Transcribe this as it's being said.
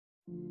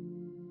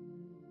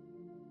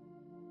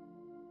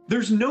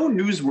There's no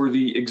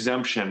newsworthy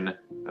exemption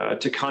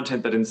to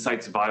content that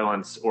incites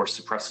violence or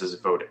suppresses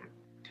voting.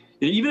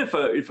 Even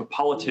if a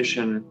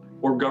politician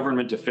or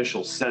government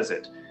official says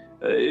it,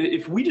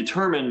 if we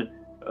determine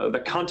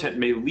that content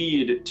may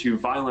lead to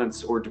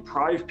violence or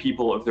deprive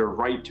people of their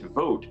right to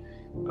vote,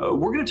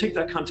 we're going to take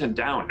that content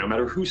down, no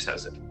matter who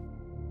says it.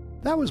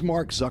 That was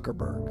Mark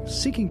Zuckerberg,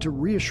 seeking to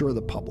reassure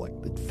the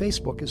public that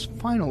Facebook is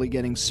finally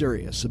getting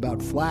serious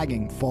about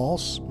flagging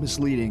false,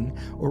 misleading,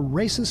 or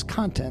racist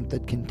content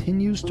that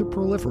continues to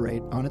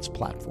proliferate on its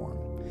platform.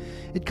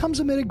 It comes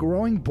amid a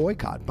growing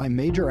boycott by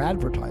major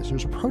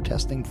advertisers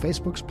protesting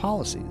Facebook's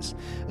policies,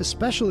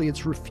 especially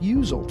its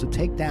refusal to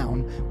take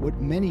down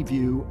what many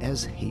view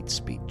as hate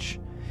speech.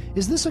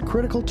 Is this a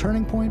critical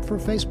turning point for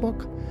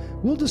Facebook?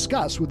 We'll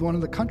discuss with one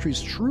of the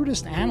country's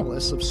shrewdest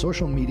analysts of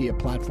social media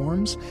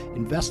platforms,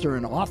 investor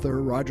and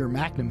author Roger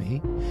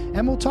McNamee,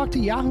 and we'll talk to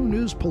Yahoo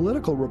News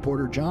political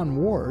reporter John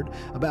Ward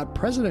about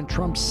President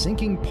Trump's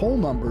sinking poll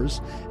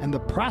numbers and the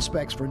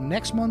prospects for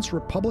next month's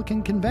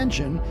Republican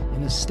convention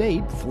in a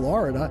state,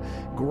 Florida,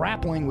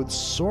 grappling with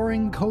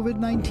soaring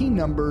COVID-19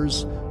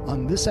 numbers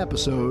on this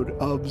episode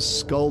of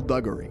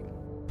Skullduggery.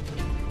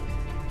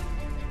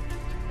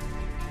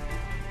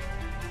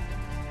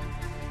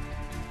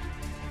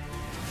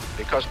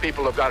 Because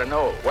people have got to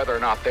know whether or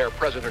not their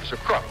president's a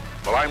crook.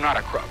 Well, I'm not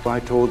a crook. I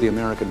told the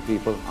American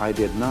people I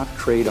did not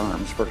trade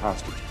arms for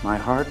hostages. My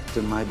heart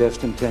and my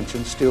best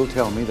intentions still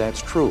tell me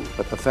that's true,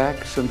 but the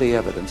facts and the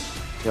evidence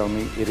tell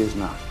me it is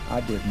not.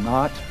 I did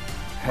not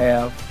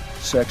have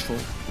sexual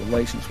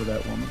relations with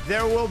that woman.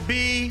 There will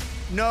be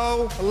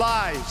no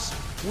lies.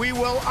 We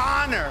will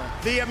honor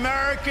the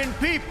American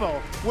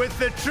people with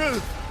the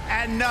truth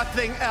and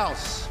nothing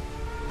else.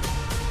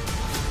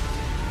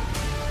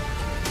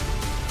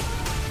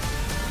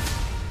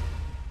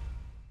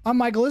 I'm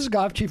Michael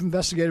Isikoff, Chief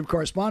Investigative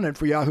Correspondent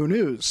for Yahoo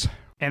News.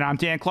 And I'm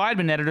Dan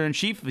Kleidman,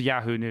 Editor-in-Chief of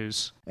Yahoo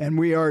News. And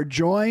we are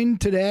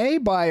joined today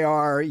by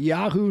our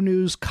Yahoo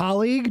News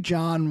colleague,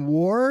 John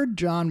Ward.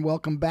 John,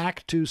 welcome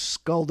back to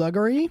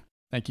Skullduggery.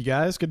 Thank you,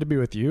 guys. Good to be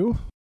with you.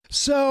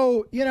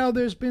 So,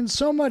 there's been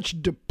so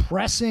much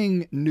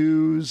depressing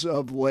news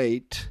of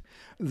late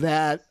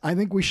that I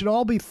think we should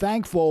all be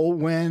thankful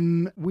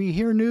when we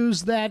hear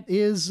news that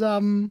is,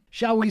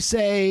 shall we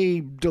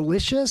say,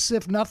 delicious,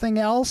 if nothing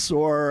else,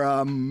 or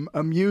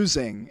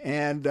amusing.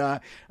 And I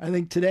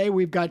think today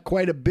we've got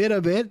quite a bit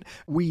of it.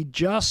 We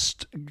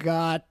just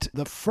got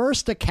the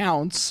first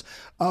accounts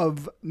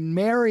of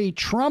Mary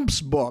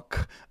Trump's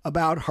book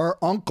about her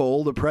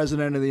uncle, the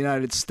President of the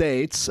United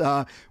States.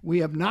 We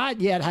have not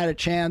yet had a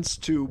chance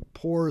to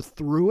pour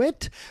through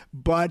it,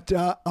 but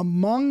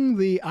among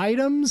the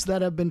items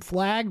that have been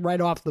flagged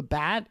right off the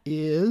bat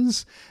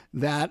is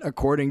that,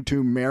 according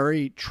to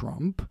Mary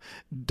Trump,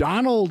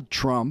 Donald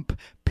Trump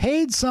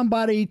paid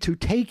somebody to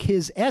take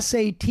his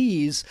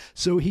SATs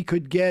so he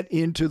could get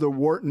into the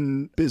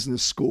Wharton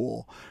Business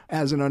School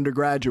as an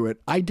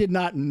undergraduate. I did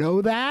not know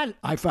that.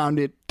 I found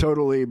it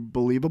totally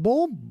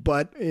believable,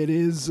 but it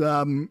is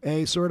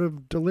a sort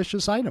of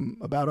delicious item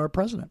about our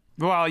president.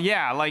 Well,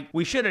 yeah,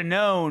 we should have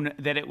known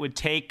that it would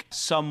take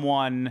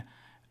someone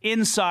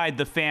inside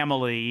the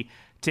family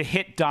to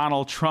hit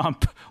Donald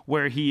Trump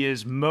where he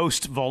is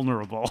most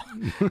vulnerable.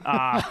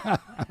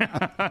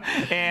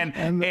 And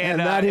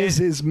that is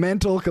his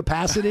mental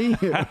capacity.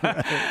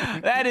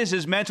 That is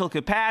his mental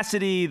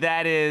capacity.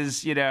 That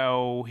is,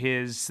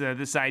 his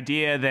this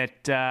idea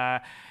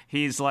that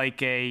he's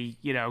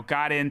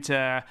got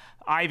into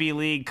Ivy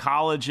League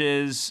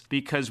colleges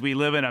because we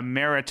live in a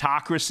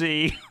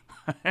meritocracy.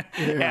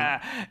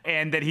 Yeah.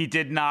 And that he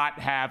did not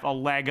have a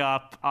leg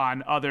up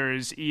on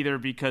others either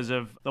because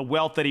of the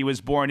wealth that he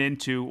was born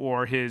into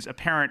or his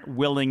apparent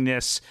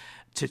willingness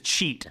to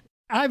cheat.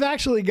 I've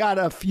actually got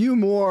a few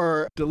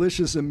more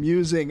delicious,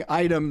 amusing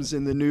items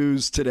in the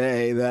news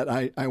today that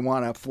I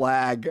want to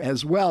flag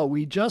as well.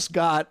 We just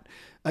got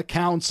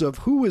accounts of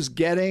who was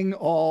getting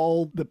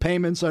all the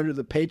payments under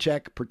the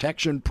Paycheck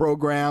Protection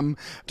Program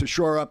to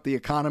shore up the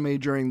economy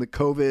during the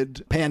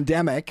COVID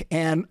pandemic.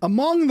 And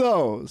among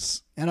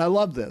those, and I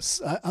love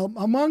this,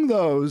 among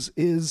those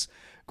is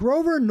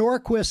Grover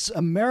Norquist's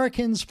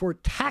Americans for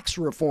Tax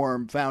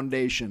Reform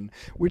Foundation,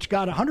 which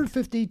got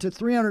 $150,000 to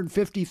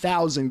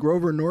 $350,000.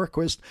 Grover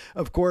Norquist,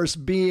 of course,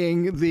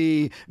 being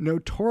the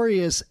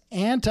notorious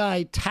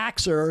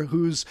anti-taxer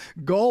whose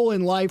goal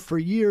in life for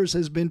years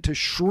has been to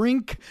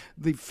shrink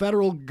the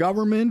federal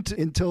government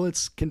until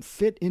it can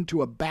fit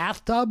into a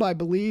bathtub, I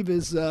believe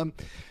is a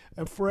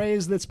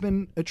phrase that's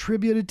been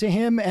attributed to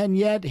him. And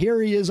yet here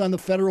he is on the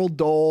federal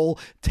dole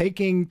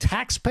taking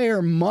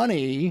taxpayer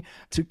money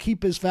to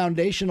keep his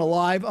foundation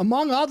alive,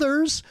 among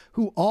others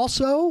who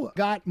also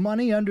got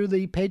money under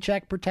the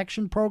Paycheck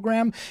Protection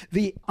Program,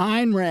 the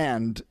Ayn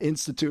Rand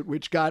Institute,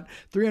 which got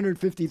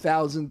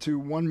 $350,000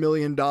 to $1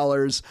 million.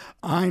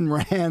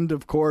 Ayn Rand,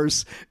 of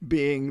course,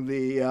 being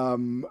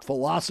the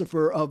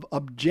philosopher of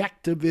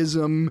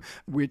objectivism,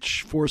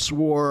 which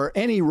forswore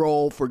any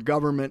role for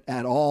government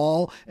at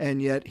all.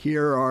 And yet here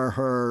here are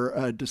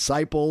her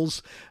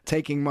disciples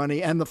taking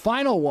money. And the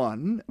final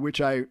one, which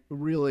I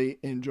really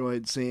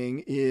enjoyed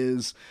seeing,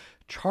 is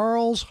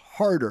Charles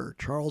Harder.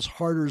 Charles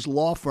Harder's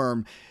law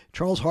firm.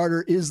 Charles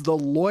Harder is the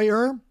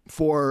lawyer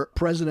for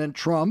President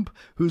Trump,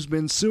 who's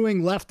been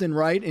suing left and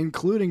right,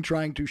 including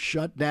trying to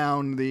shut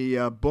down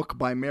the book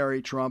by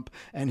Mary Trump.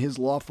 And his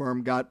law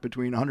firm got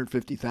between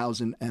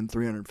 $150,000 and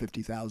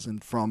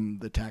 $350,000 from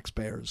the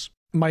taxpayers.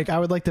 Mike, I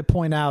would like to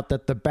point out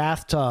that the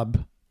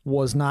bathtub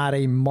was not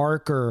a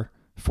marker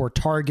for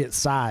target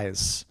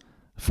size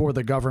for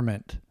the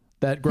government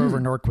that Grover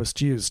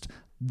Norquist used.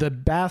 The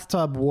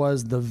bathtub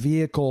was the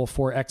vehicle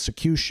for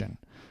execution,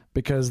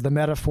 because the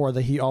metaphor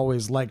that he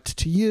always liked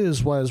to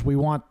use was, we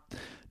want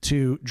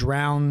to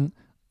drown,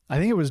 I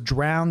think it was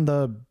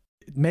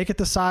make it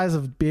the size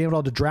of being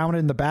able to drown it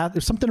in the bath.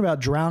 There's something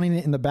about drowning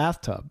it in the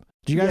bathtub.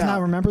 Do you guys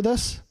not remember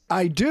this?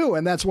 I do,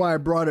 and that's why I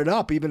brought it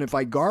up, even if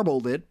I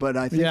garbled it. But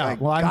I think I'm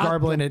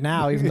garbling it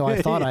now, even though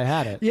I thought I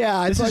had it. Yeah,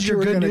 I thought you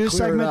were going to clear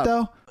segment, it up.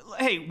 though.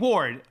 Hey,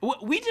 Ward,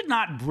 we did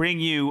not bring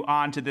you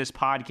onto this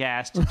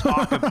podcast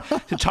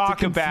to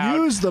talk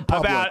about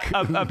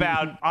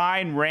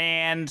Ayn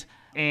Rand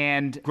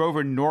and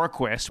Grover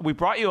Norquist. We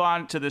brought you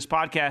on to this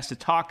podcast to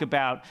talk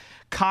about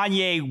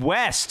Kanye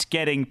West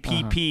getting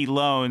PP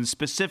loans,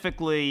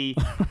 specifically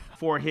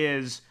for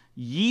his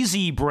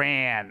Yeezy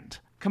brand.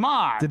 Come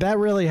on. Did that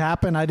really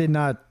happen? I did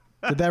not.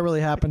 Did that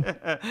really happen?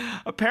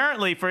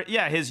 Apparently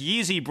his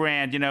Yeezy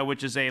brand,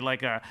 which is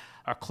a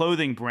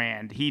clothing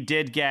brand. He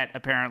did get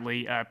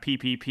apparently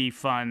PPP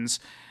funds.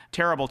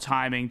 Terrible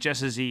timing,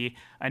 just as he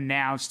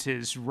announced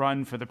his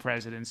run for the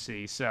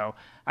presidency. So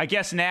I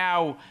guess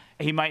now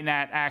he might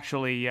not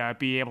actually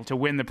be able to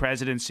win the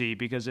presidency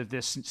because of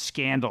this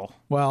scandal.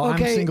 Well, I'm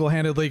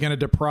single-handedly going to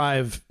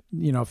deprive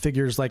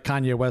figures like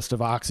Kanye West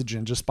of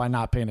oxygen just by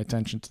not paying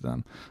attention to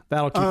them.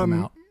 That'll keep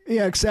him out.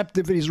 Yeah, except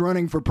if he's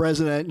running for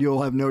president,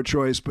 you'll have no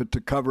choice but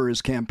to cover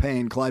his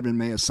campaign. Cliven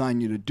may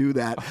assign you to do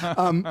that.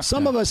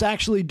 Some of us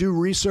actually do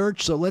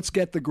research, so let's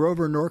get the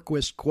Grover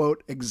Norquist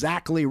quote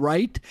exactly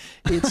right.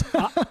 It's,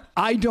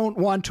 I don't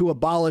want to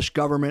abolish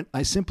government.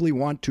 I simply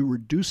want to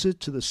reduce it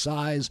to the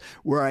size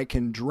where I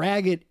can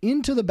drag it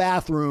into the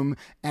bathroom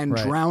and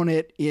drown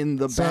it in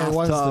the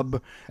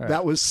bathtub.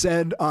 That was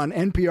said on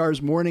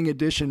NPR's Morning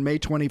Edition, May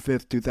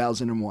 25th,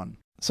 2001.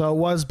 So it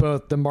was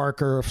both the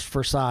marker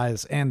for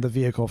size and the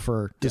vehicle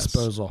for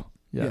disposal.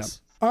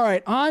 Yes. Yeah. All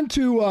right. On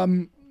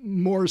to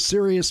more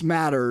serious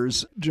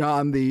matters.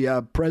 John,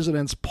 the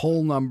president's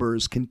poll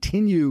numbers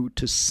continue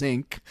to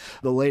sink.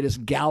 The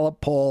latest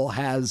Gallup poll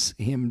has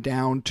him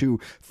down to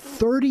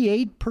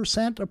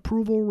 38%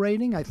 approval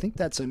rating. I think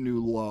that's a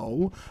new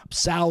low,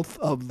 south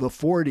of the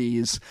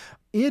 40s.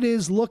 It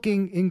is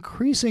looking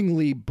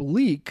increasingly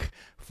bleak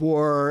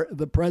for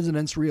the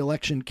president's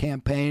reelection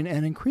campaign,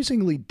 and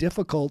increasingly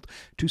difficult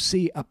to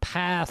see a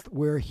path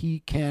where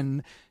he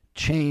can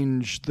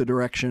change the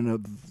direction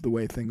of the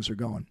way things are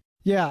going.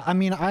 Yeah, I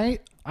mean, I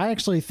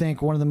actually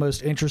think one of the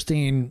most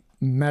interesting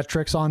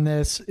metrics on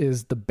this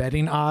is the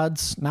betting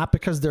odds, not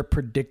because they're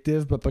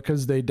predictive, but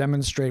because they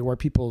demonstrate where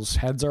people's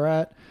heads are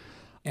at.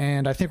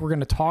 And I think we're going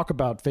to talk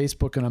about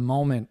Facebook in a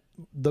moment.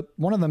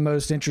 One of the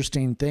most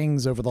interesting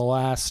things over the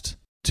last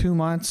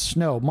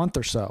month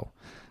or so,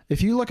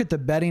 if you look at the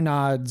betting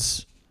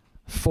odds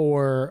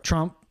for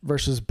Trump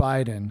versus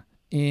Biden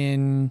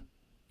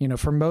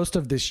for most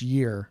of this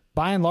year,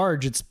 by and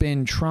large, it's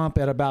been Trump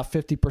at about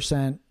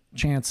 50%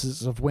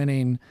 chances of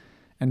winning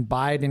and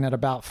Biden at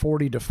about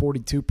 40 to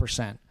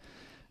 42%.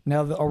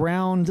 Now,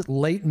 around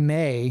late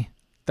May,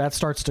 that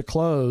starts to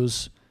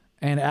close.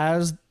 And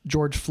as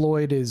George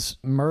Floyd is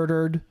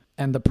murdered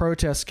and the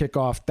protests kick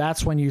off,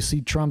 that's when you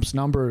see Trump's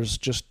numbers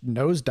just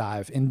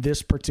nosedive in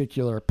this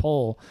particular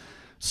poll.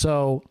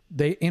 So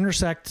they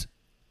intersect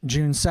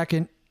June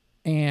 2nd,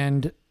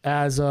 and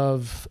as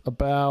of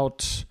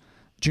about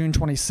June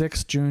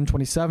 26th, June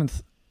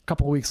 27th, a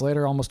couple of weeks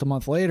later, almost a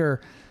month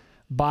later,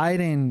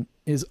 Biden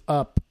is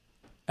up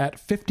at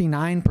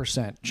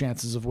 59%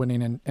 chances of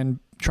winning, and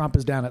Trump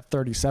is down at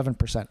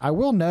 37%. I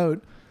will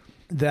note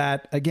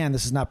that, again,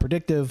 this is not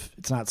predictive,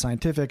 it's not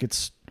scientific,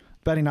 it's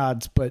betting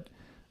odds, but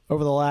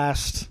over the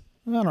last,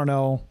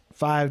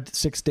 5 to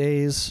 6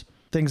 days,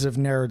 things have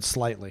narrowed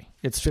slightly.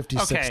 It's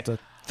 56 to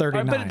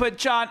 39. But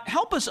John,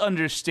 help us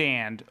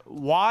understand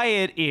why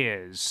it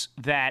is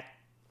that,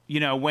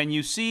 when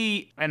you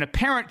see an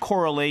apparent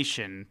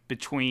correlation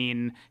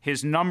between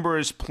his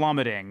numbers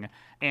plummeting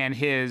and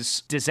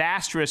his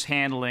disastrous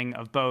handling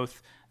of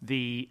both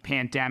the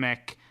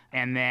pandemic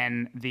and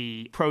then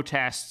the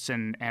protests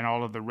and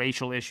all of the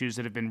racial issues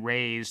that have been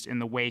raised in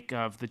the wake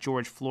of the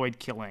George Floyd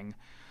killing,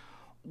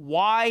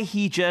 why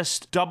he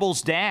just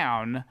doubles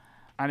down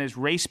on his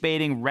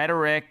race-baiting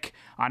rhetoric,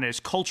 on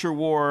his culture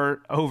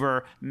war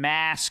over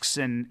masks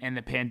and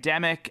the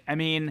pandemic. I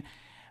mean,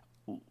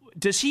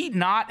 does he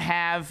not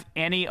have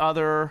any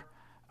other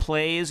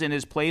plays in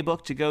his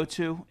playbook to go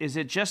to? Is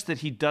it just that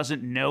he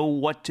doesn't know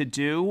what to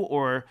do,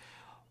 or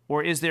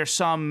is there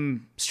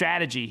some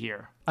strategy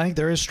here? I think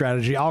there is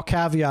strategy. I'll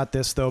caveat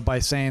this, though, by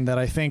saying that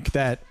I think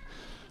that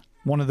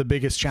one of the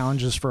biggest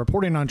challenges for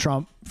reporting on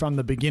Trump from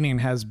the beginning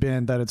has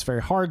been that it's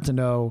very hard to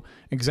know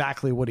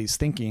exactly what he's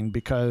thinking,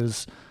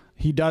 because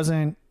he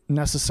doesn't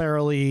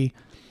necessarily,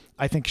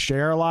 I think,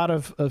 share a lot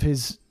of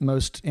his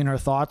most inner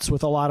thoughts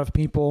with a lot of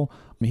people.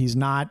 He's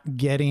not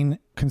getting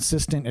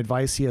consistent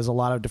advice. He has a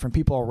lot of different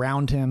people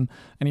around him,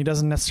 and he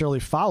doesn't necessarily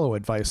follow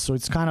advice. So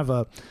it's kind of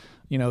a,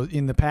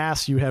 in the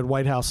past, you had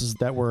White Houses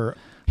that were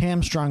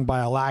hamstrung by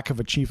a lack of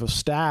a chief of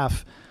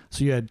staff.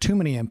 So you had too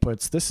many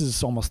inputs. This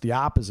is almost the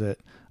opposite,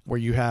 where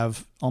you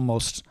have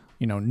almost,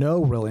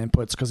 no real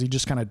inputs, because he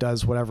just kind of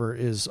does whatever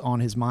is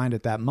on his mind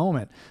at that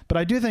moment. But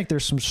I do think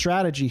there's some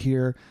strategy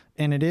here,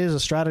 and it is a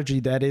strategy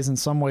that is in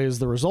some ways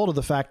the result of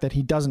the fact that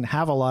he doesn't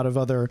have a lot of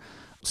other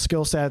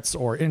skill sets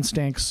or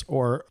instincts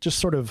or just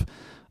sort of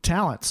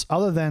talents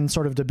other than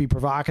sort of to be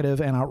provocative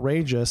and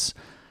outrageous.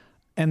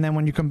 And then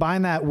when you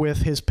combine that with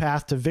his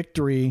path to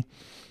victory,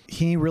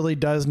 he really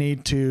does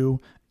need to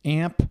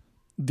amp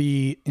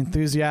the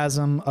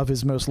enthusiasm of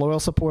his most loyal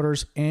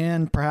supporters,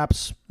 and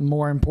perhaps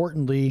more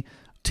importantly,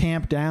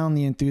 tamp down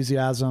the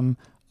enthusiasm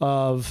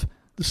of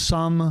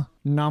some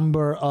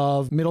number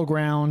of middle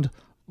ground,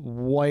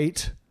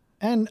 white,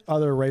 and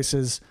other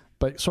races,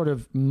 but sort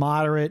of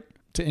moderate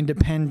to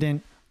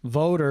independent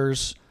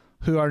voters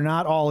who are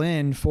not all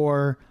in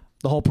for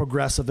the whole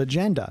progressive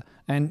agenda.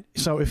 And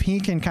so if he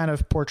can kind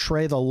of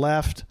portray the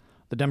left,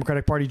 the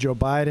Democratic Party, Joe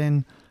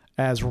Biden,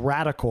 as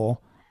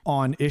radical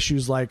on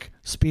issues like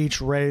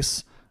speech,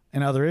 race,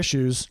 and other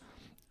issues,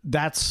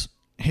 that's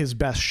his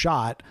best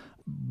shot.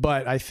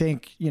 But I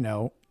think,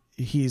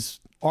 he's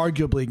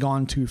arguably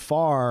gone too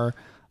far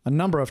a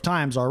number of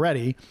times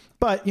already.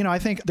 But, I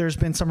think there's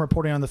been some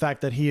reporting on the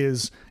fact that he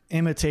is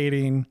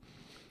imitating,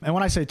 and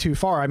when I say too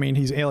far, I mean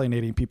he's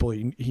alienating people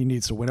he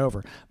needs to win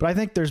over. But I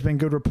think there's been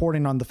good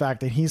reporting on the fact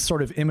that he's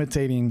sort of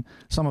imitating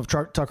some of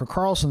Tucker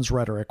Carlson's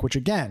rhetoric, which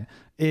again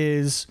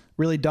is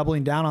really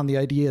doubling down on the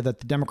idea that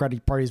the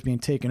Democratic Party is being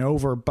taken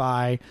over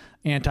by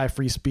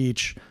anti-free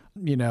speech,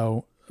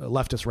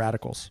 leftist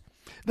radicals.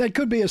 That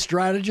could be a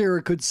strategy, or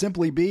it could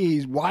simply be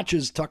he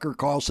watches Tucker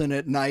Carlson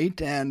at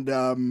night and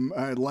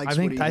likes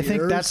what he hears. I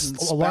think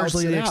that's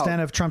largely the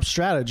extent of Trump's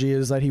strategy,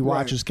 is that he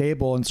watches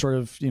cable and sort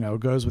of,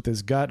 goes with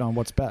his gut on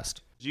what's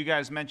best. You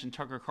guys mentioned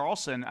Tucker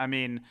Carlson. I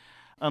mean,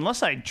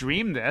 unless I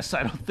dreamed this,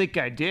 I don't think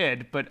I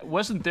did, but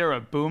wasn't there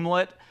a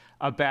boomlet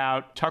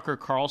about Tucker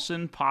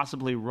Carlson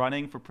possibly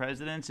running for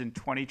president in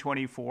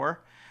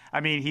 2024? I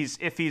mean,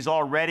 if he's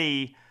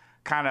already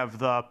kind of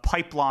the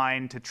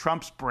pipeline to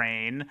Trump's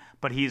brain,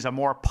 but he's a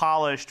more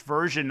polished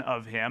version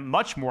of him,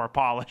 much more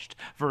polished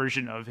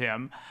version of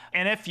him.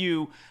 And if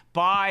you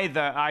buy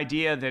the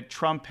idea that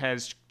Trump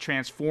has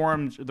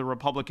transformed the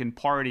Republican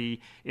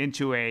Party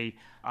into a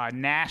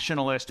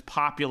nationalist,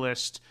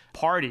 populist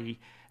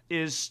party,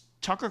 is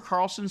Tucker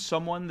Carlson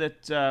someone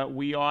that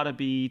we ought to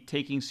be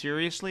taking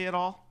seriously at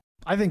all?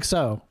 I think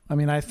so. I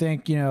mean, I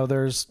think,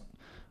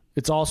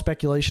 it's all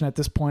speculation at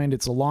this point.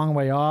 It's a long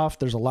way off.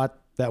 There's a lot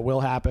that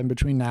will happen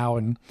between now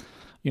and,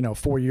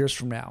 4 years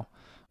from now.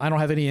 I don't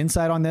have any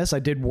insight on this. I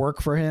did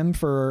work for him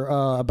for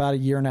about a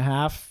year and a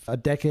half, a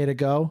decade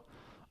ago.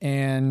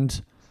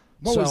 And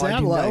what was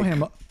that like? Know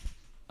him.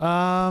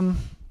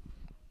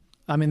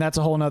 I mean, that's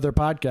a whole nother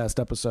podcast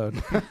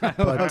episode.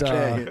 But,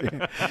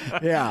 okay.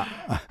 Yeah.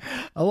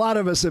 A lot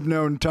of us have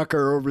known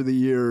Tucker over the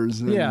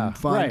years and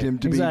find him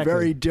to be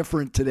very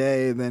different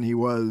today than he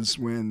was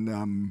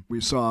when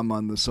we saw him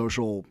on the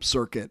social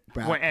circuit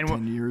back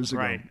 10 years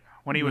ago. Right.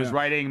 When he was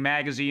writing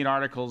magazine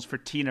articles for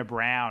Tina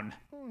Brown.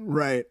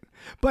 Right.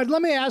 But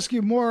let me ask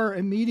you more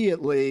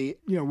immediately.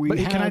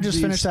 Can I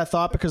just finish that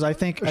thought? Because I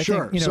think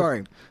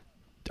sorry.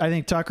 I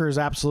think Tucker is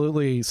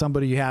absolutely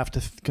somebody you have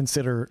to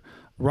consider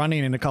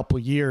running in a couple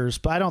of years,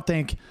 but I don't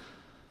think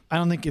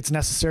it's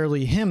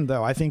necessarily him,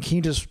 though. I think he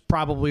just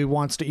probably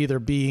wants to either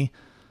be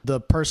the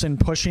person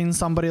pushing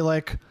somebody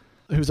like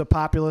who's a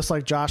populist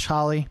like Josh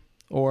Hawley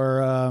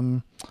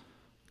or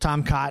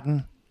Tom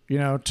Cotton,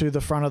 to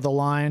the front of the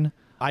line.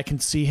 I can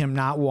see him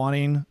not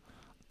wanting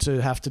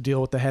to have to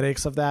deal with the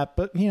headaches of that,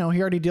 but he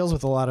already deals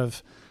with a lot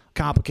of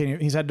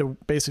complicated. He's had to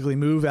basically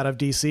move out of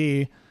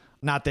DC.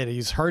 Not that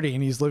he's hurting;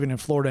 he's living in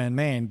Florida and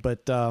Maine,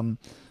 but.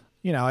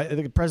 I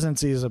think the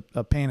presidency is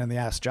a pain in the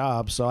ass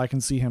job, so I can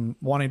see him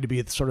wanting to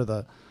be sort of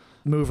the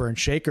mover and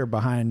shaker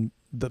behind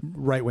the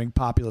right-wing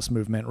populist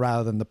movement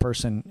rather than the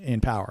person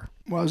in power.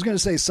 Well, I was going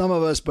to say some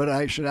of us, but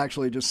I should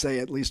actually just say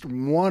at least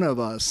one of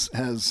us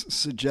has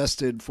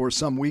suggested for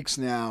some weeks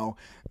now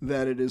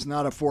that it is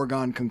not a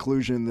foregone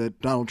conclusion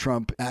that Donald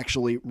Trump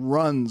actually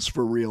runs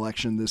for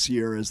re-election this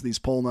year as these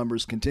poll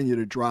numbers continue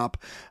to drop.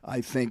 I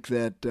think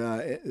that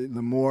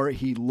the more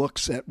he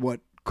looks at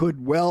what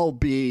could well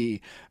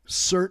be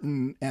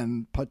certain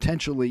and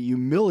potentially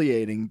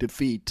humiliating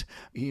defeat,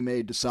 he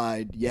may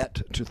decide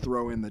yet to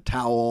throw in the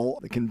towel.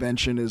 The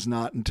convention is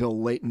not until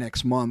late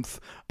next month.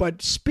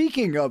 But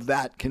speaking of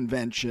that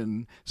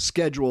convention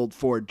scheduled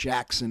for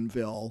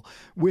Jacksonville,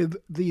 with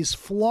these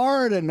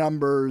Florida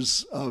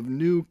numbers of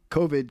new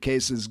COVID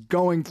cases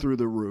going through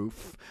the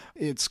roof,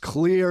 it's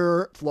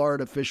clear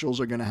Florida officials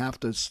are going to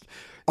have to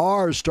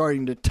are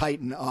starting to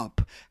tighten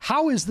up.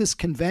 How is this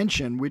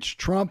convention, which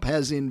Trump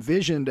has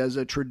envisioned as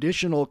a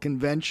traditional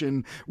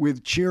convention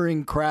with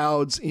cheering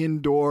crowds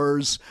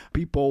indoors,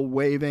 people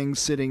waving,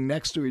 sitting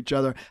next to each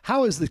other,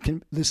 how is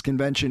this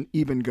convention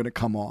even going to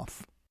come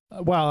off?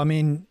 Well, I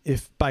mean,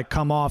 if by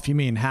come off you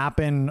mean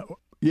happen,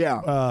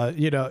 yeah,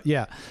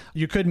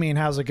 you could mean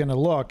how's it going to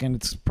look, and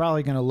it's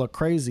probably going to look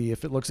crazy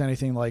if it looks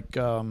anything like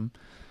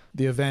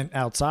the event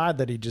outside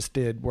that he just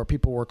did, where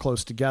people were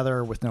close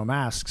together with no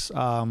masks.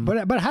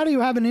 But how do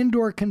you have an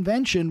indoor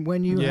convention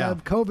when you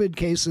have COVID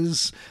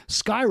cases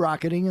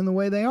skyrocketing in the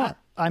way they are?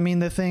 I mean,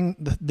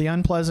 the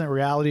unpleasant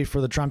reality for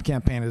the Trump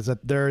campaign is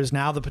that there is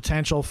now the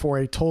potential for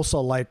a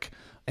Tulsa-like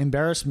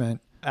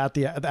embarrassment at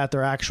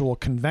their actual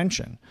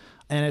convention.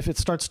 And if it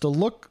starts to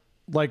look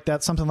like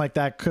that, something like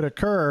that could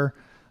occur,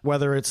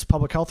 whether it's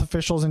public health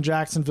officials in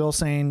Jacksonville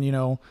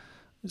saying,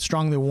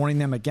 strongly warning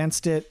them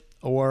against it,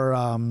 or,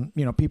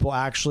 people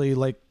actually,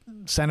 like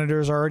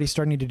senators are already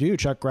starting to do.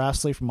 Chuck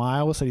Grassley from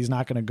Iowa said he's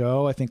not going to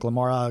go. I think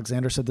Lamar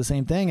Alexander said the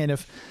same thing. And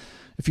if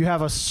you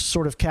have a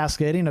sort of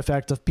cascading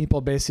effect of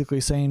people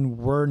basically saying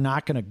we're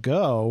not going to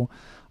go,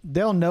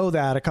 they'll know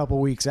that a couple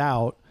weeks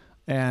out,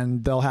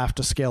 and they'll have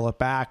to scale it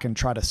back and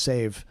try to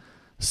save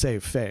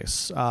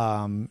face.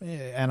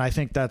 And I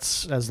think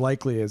that's as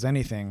likely as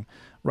anything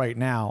right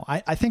now.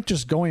 I think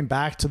just going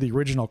back to the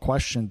original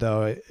question,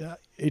 though,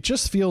 it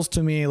just feels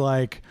to me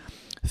like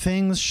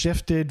things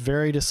shifted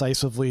very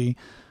decisively,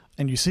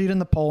 and you see it in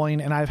the polling.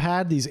 And I've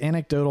had these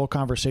anecdotal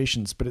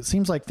conversations, but it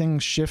seems like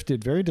things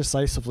shifted very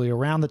decisively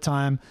around the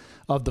time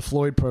of the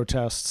Floyd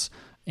protests.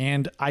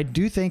 And I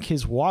do think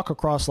his walk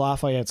across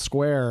Lafayette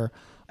Square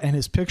and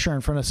his picture in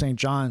front of St.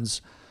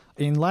 John's,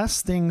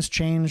 unless things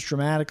change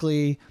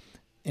dramatically,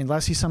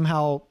 unless he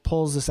somehow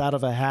pulls this out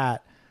of a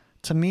hat,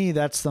 to me,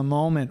 that's the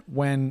moment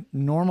when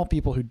normal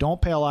people who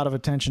don't pay a lot of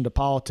attention to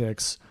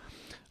politics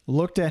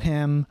looked at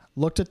him,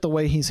 looked at the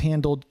way he's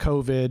handled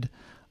COVID,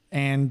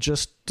 and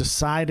just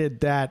decided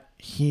that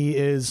he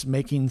is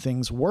making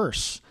things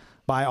worse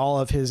by all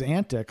of his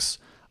antics.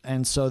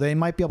 And so they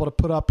might be able to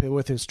put up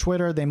with his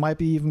Twitter. They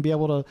might even be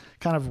able to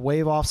kind of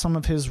wave off some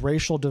of his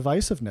racial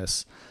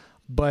divisiveness.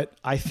 But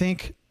I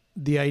think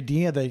the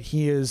idea that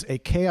he is a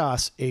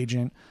chaos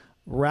agent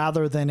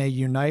rather than a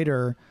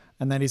uniter,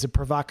 and that he's a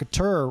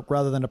provocateur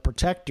rather than a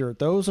protector,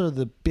 those are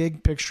the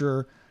big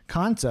picture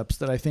concepts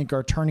that I think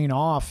are turning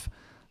off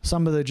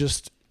some of the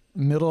just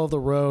middle of the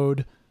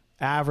road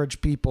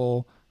average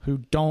people who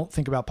don't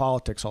think about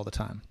politics all the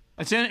time.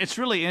 It's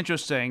really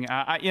interesting.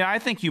 I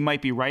think you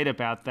might be right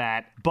about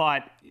that,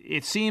 but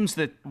it seems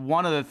that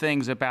one of the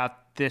things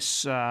about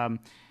this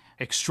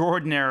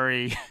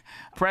extraordinary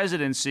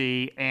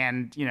presidency,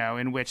 and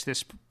in which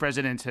this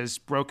president has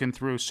broken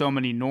through so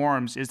many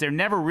norms, is there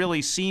never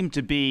really seemed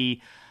to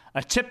be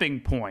a tipping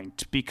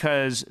point,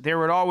 because there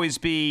would always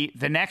be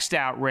the next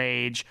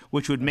outrage,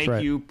 which would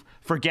make you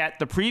forget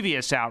the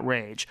previous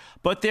outrage.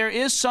 But there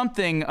is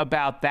something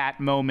about that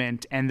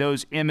moment and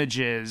those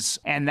images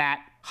and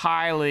that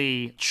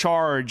highly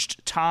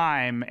charged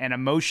time and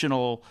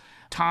emotional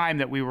time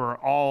that we were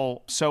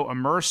all so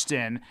immersed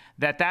in,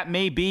 that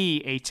may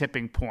be a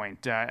tipping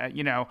point. I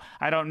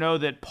don't know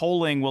that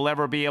polling will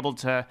ever be able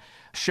to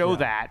show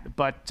that,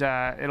 but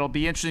it'll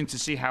be interesting to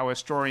see how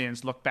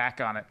historians look back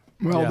on it.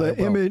 Well,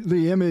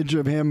 the image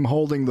of him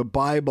holding the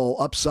Bible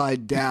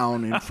upside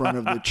down in front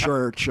of the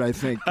church, I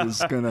think,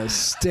 is going to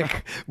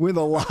stick with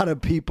a lot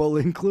of people,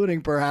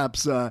 including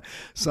perhaps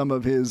some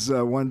of his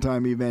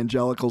one-time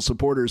evangelical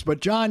supporters. But,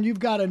 John,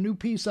 you've got a new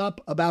piece up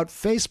about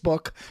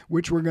Facebook,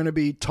 which we're going to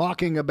be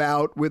talking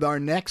about with our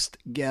next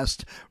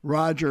guest,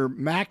 Roger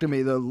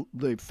McNamee,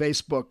 the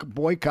Facebook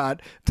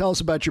boycott. Tell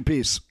us about your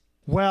piece.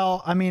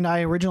 Well, I mean,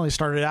 I originally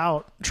started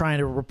out trying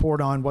to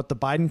report on what the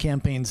Biden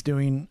campaign's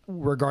doing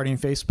regarding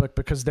Facebook,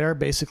 because they're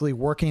basically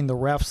working the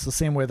refs the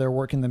same way they're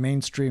working the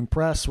mainstream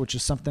press, which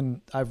is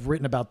something I've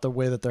written about, the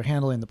way that they're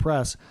handling the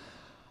press.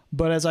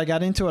 But as I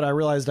got into it, I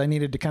realized I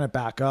needed to kind of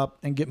back up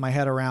and get my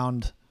head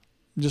around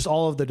just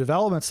all of the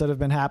developments that have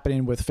been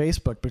happening with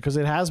Facebook, because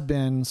it has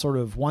been sort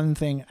of one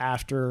thing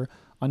after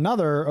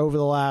another over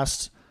the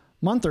last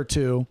month or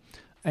two.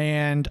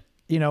 And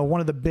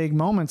one of the big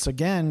moments,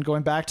 again,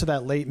 going back to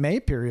that late May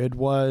period,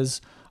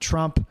 was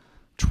Trump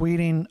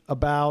tweeting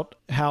about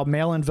how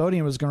mail-in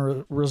voting was going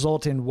to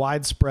result in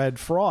widespread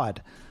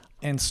fraud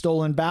and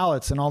stolen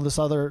ballots and all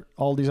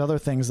these other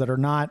things that are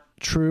not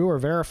true or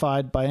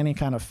verified by any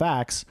kind of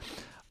facts.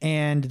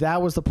 And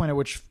that was the point at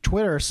which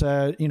Twitter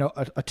said,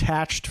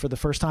 attached for the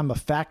first time a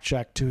fact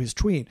check to his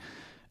tweet.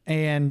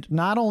 And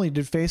not only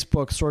did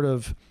Facebook sort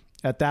of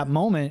at that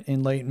moment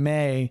in late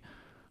May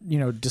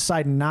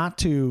decide not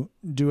to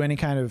do any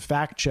kind of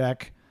fact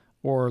check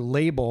or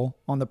label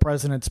on the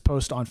president's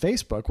post on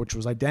Facebook, which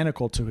was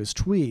identical to his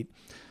tweet.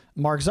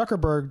 Mark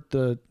Zuckerberg,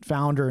 the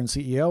founder and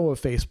CEO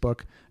of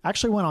Facebook,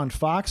 actually went on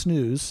Fox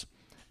News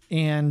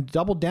and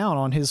doubled down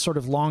on his sort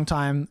of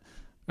longtime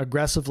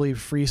aggressively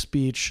free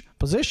speech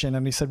position.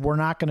 And he said, we're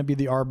not going to be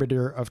the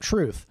arbiter of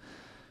truth.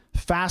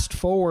 Fast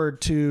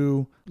forward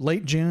to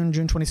late June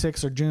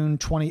 26th or June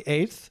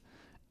 28th,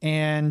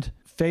 and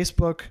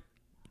Facebook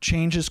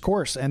changes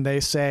course and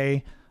they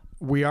say,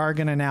 we are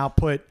going to now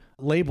put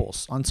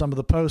labels on some of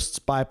the posts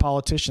by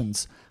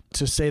politicians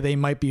to say they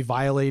might be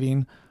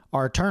violating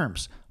our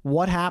terms.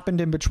 What happened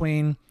in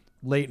between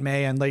late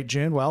May and late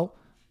June? Well,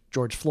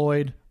 George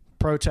Floyd,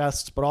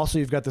 protests, but also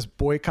you've got this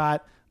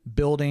boycott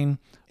building,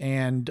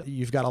 and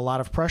you've got a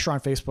lot of pressure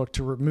on Facebook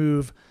to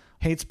remove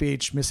hate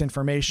speech,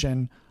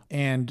 misinformation,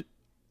 and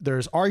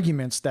there's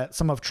arguments that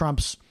some of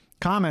Trump's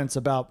comments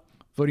about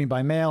voting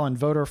by mail and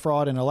voter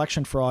fraud and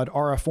election fraud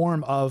are a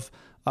form of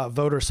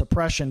voter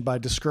suppression by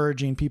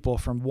discouraging people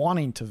from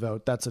wanting to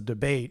vote. That's a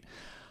debate.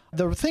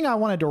 The thing I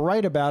wanted to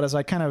write about as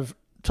I kind of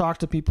talked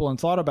to people and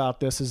thought about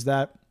this is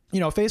that,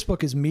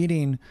 Facebook is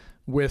meeting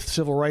with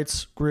civil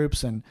rights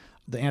groups and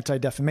the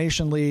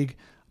Anti-Defamation League.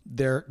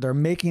 They're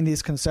making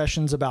these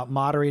concessions about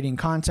moderating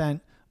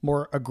content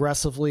more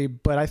aggressively.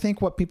 But I think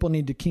what people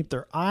need to keep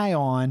their eye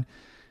on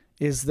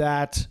is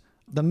that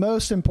the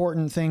most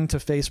important thing to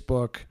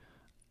Facebook,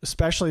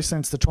 especially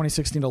since the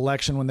 2016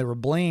 election when they were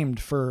blamed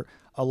for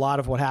a lot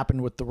of what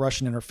happened with the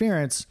Russian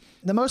interference,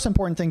 the most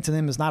important thing to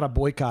them is not a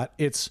boycott,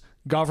 it's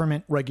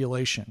government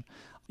regulation.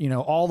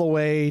 All the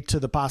way to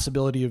the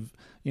possibility of,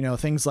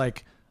 things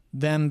like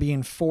them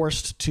being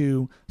forced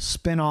to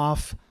spin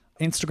off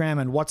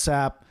Instagram and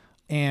WhatsApp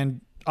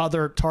and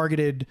other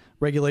targeted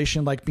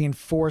regulation, like being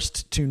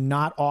forced to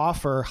not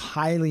offer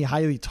highly,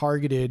 highly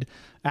targeted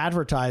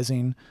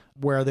advertising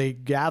where they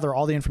gather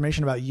all the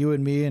information about you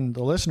and me and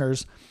the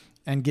listeners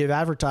and give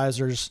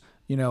advertisers,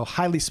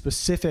 highly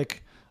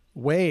specific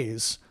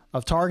ways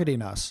of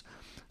targeting us.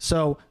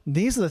 So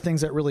these are the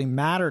things that really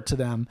matter to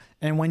them.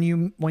 And when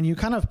you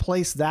kind of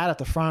place that at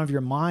the front of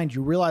your mind,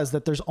 you realize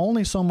that there's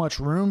only so much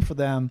room for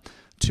them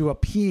to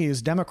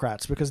appease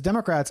Democrats, because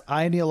Democrats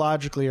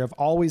ideologically have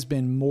always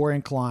been more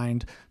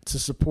inclined to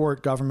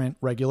support government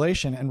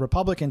regulation, and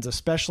Republicans,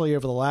 especially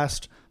over the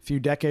last few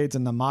decades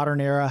in the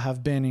modern era,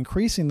 have been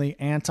increasingly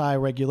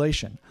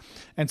anti-regulation.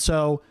 And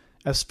so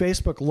as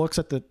Facebook looks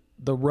at the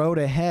road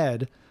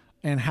ahead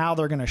and how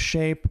they're going to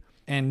shape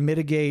and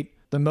mitigate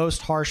the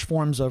most harsh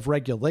forms of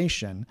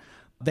regulation,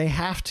 they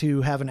have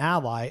to have an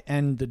ally,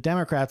 and the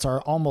Democrats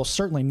are almost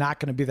certainly not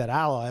going to be that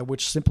ally,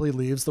 which simply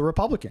leaves the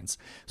Republicans.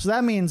 So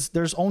that means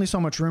there's only so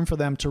much room for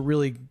them to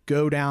really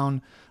go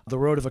down the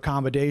road of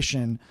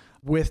accommodation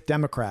with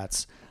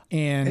Democrats.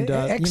 And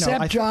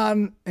except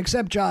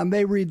John,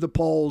 they read the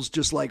polls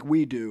just like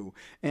we do,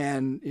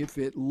 and if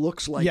it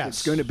looks like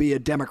it's going to be a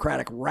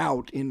Democratic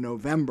rout in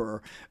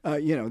November,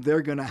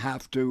 they're going to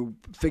have to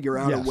figure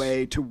out a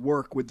way to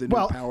work with the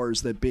new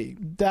powers that be.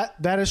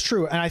 That is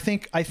true, and I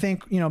think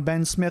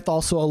Ben Smith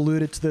also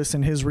alluded to this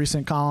in his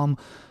recent column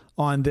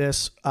on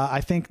this.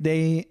 I think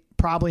they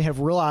probably have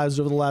realized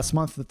over the last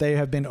month that they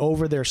have been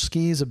over their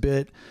skis a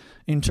bit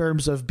in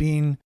terms of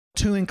being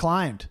too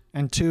inclined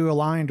and too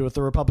aligned with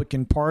the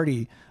Republican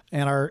Party,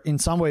 and are in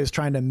some ways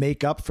trying to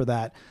make up for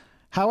that.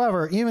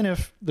 However, even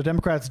if the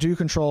Democrats do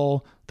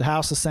control the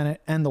House, the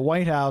Senate, and the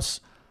White House,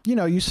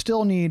 you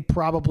still need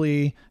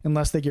probably,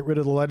 unless they get rid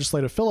of the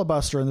legislative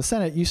filibuster in the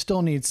Senate, you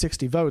still need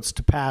 60 votes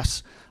to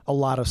pass a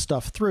lot of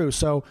stuff through.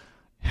 So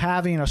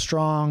having a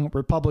strong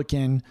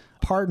Republican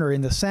partner in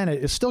the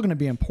Senate is still going to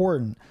be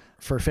important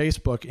for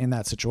Facebook in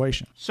that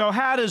situation. So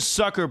how does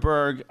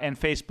Zuckerberg and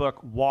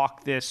Facebook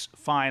walk this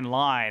fine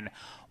line?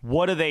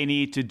 What do they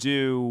need to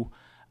do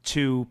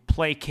to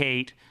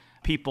placate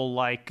people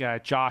like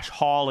Josh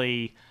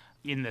Hawley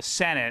in the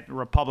Senate, a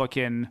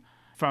Republican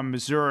from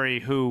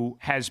Missouri, who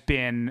has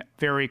been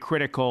very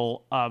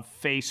critical of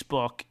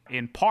Facebook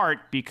in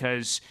part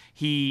because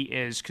he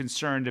is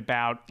concerned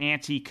about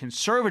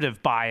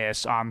anti-conservative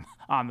bias on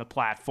the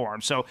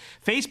platform. So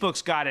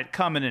Facebook's got it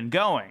coming and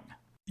going.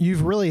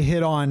 You've really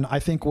hit on, I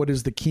think, what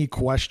is the key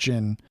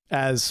question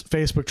as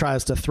Facebook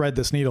tries to thread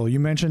this needle. You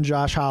mentioned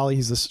Josh Hawley.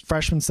 He's a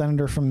freshman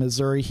senator from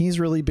Missouri. He's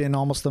really been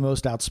almost the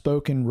most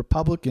outspoken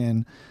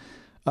Republican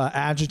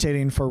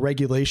agitating for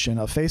regulation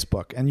of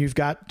Facebook. And you've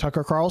got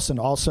Tucker Carlson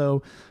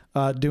also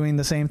doing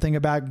the same thing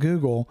about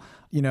Google.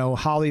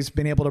 Hawley's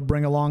been able to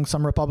bring along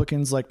some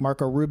Republicans like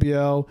Marco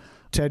Rubio,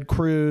 Ted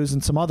Cruz,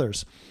 and some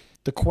others.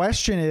 The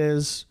question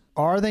is,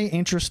 are they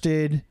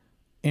interested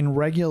in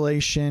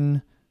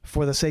regulation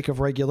for the sake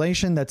of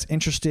regulation that's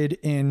interested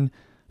in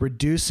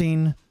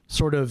reducing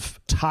sort of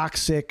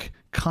toxic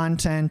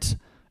content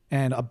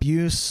and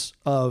abuse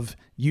of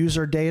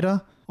user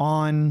data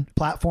on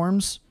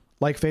platforms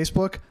like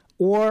Facebook?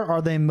 Or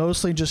are they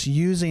mostly just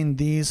using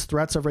these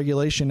threats of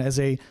regulation as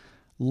a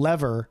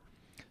lever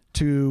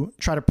to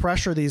try to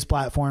pressure these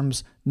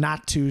platforms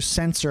not to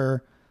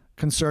censor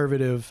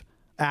conservative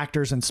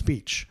actors and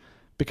speech?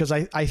 Because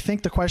I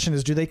think the question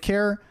is, do they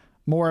care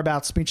more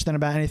about speech than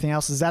about anything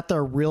else? Is that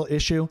their real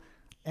issue?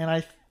 And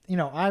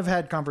I've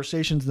had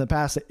conversations in the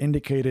past that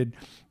indicated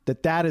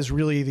that is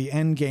really the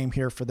end game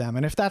here for them.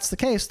 And if that's the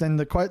case, then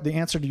the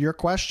answer to your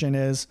question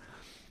is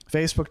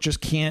Facebook just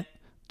can't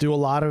do a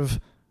lot of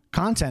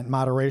content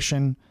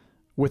moderation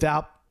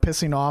without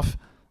pissing off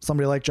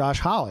somebody like Josh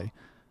Hawley.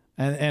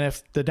 And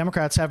if the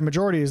Democrats have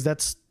majorities,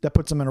 that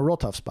puts them in a real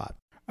tough spot.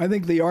 I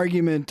think the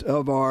argument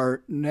of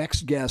our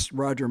next guest,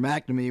 Roger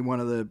McNamee, one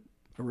of the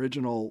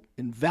original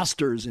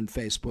investors in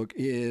Facebook,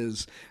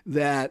 is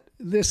that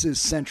this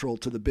is central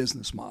to the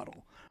business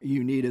model.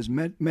 You need as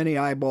many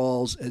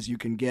eyeballs as you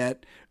can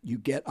get. You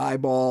get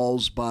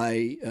eyeballs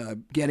by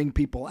getting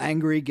people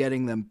angry,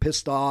 getting them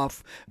pissed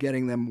off,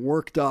 getting them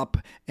worked up,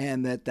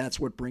 and that's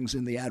what brings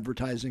in the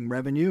advertising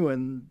revenue.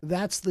 And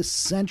that's the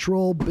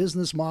central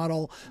business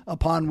model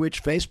upon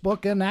which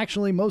Facebook and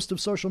actually most of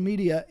social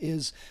media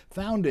is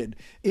founded.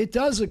 It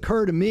does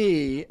occur to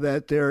me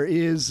that there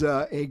is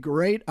a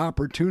great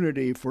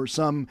opportunity for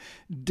some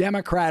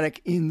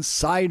Democratic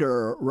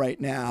insider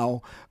right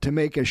now to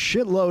make a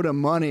shitload of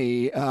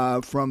money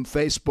from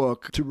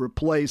Facebook to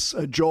replace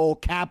Joel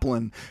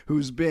Kaplan,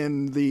 who's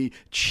been the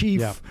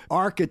chief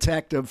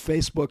architect of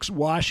Facebook's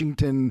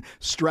Washington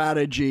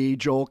strategy.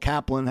 Joel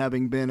Kaplan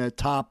having been a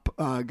top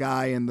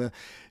guy in the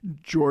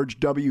George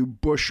W.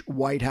 Bush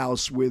White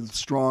House with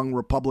strong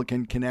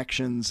Republican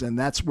connections. And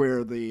that's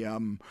where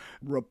the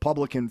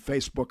Republican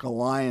Facebook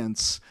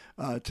alliance,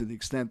 to the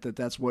extent that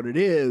that's what it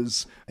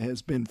is,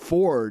 has been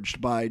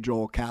forged by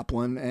Joel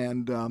Kaplan.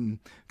 And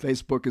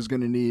Facebook is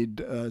going to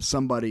need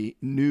somebody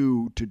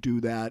new to do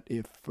that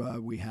if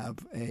we have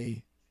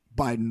a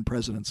Biden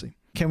presidency.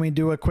 Can we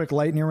do a quick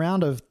lightning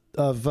round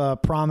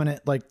of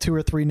prominent, like 2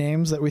 or 3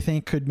 names that we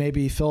think could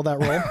maybe fill that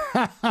role?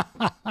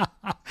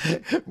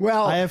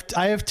 Well, I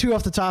have 2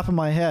 off the top of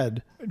my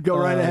head. Go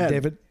right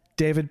ahead.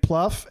 David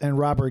Plouffe and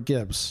Robert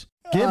Gibbs.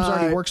 Gibbs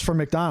already works for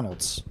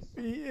McDonald's.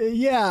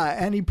 Yeah,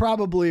 and he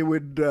probably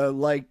would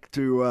like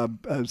to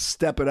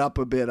step it up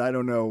a bit. I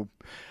don't know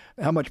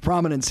how much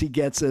prominence he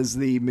gets as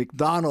the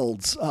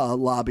McDonald's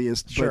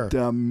lobbyist. Sure.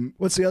 But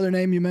what's the other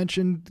name you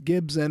mentioned?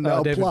 Gibbs and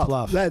David Plouffe.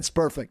 Plouffe. That's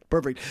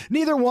perfect.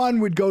 Neither one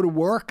would go to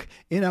work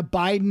in a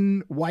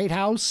Biden White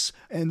House.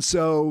 And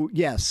so,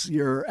 yes,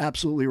 you're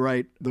absolutely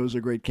right. Those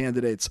are great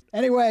candidates.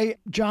 Anyway,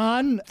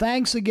 John,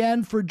 thanks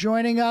again for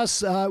joining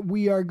us.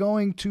 We are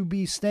going to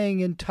be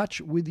staying in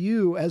touch with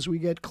you as we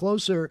get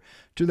closer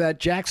to that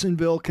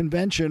Jacksonville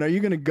convention. Are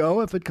you going to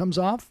go if it comes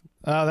off?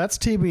 That's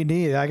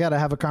TBD. I got to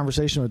have a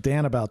conversation with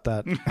Dan about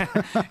that.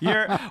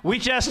 We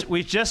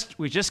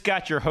just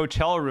got your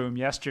hotel room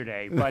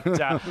yesterday,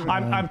 but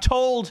I'm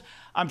told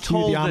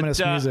the ominous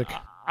music.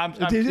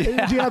 Do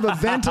you have a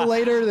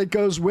ventilator that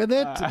goes with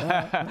it?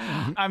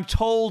 I'm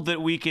told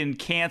that we can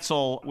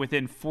cancel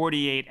within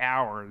 48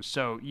 hours,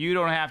 so you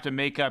don't have to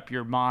make up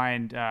your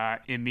mind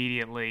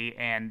immediately.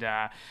 And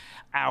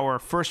our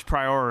first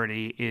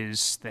priority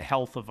is the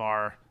health of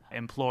our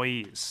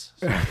employees.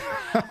 So,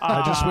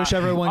 I just wish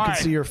everyone could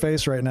see your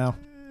face right now.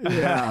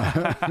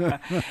 Yeah.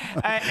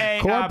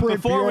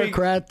 Corporate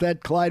bureaucrat that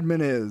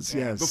Kleidman is.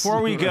 Yes.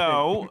 Before we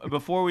go,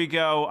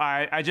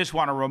 I just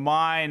want to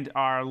remind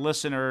our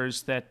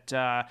listeners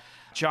that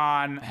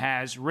John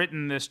has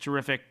written this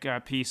terrific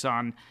piece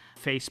on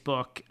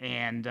Facebook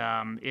and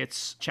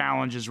its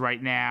challenges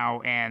right now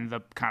and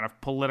the kind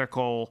of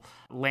political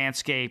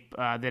landscape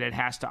that it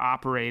has to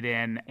operate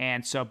in.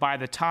 And so by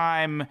the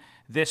time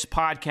this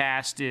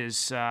podcast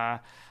is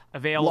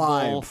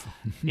available,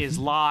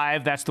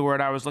 live, that's the word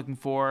I was looking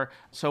for,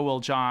 so will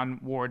John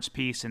Ward's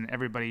piece, and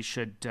everybody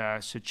should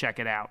check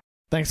it out.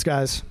 Thanks,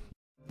 guys.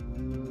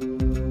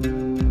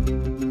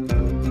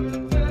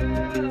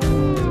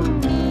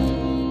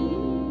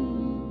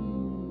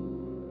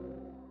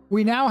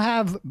 We now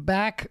have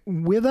back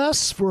with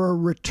us for a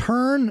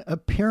return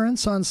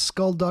appearance on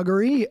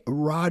Skullduggery,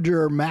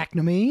 Roger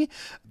McNamee,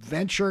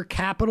 venture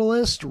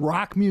capitalist,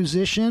 rock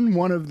musician,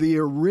 one of the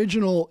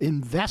original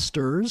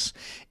investors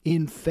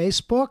in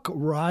Facebook.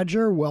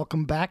 Roger,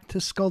 welcome back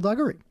to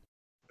Skullduggery.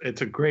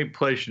 It's a great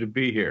pleasure to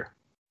be here.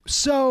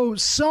 So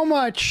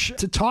much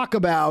to talk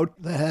about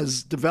that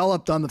has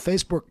developed on the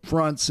Facebook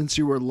front since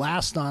you were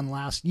last on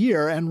last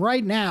year. And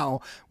right now,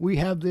 we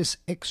have this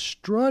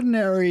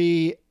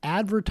extraordinary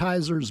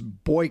advertisers'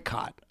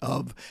 boycott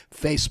of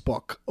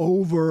Facebook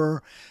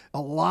over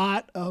a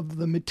lot of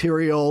the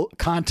material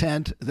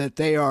content that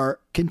they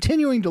are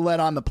continuing to let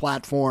on the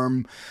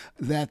platform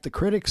that the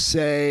critics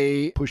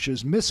say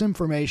pushes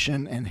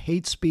misinformation and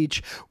hate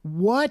speech.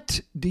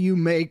 What do you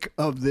make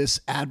of this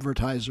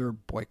advertiser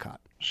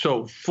boycott?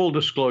 So full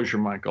disclosure,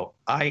 Michael,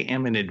 I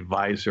am an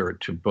advisor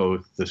to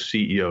both the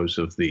CEOs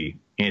of the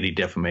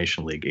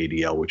Anti-Defamation League,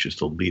 ADL, which is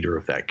the leader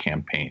of that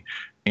campaign,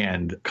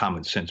 and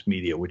Common Sense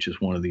Media, which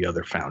is one of the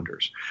other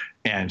founders.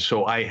 And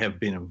so I have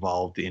been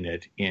involved in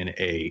it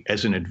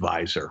as an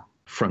advisor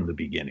from the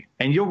beginning.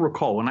 And you'll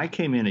recall when I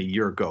came in a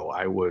year ago,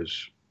 I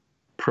was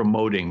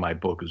promoting my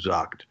book,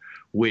 Zucked,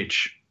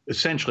 which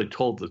essentially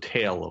told the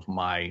tale of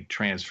my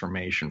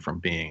transformation from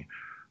being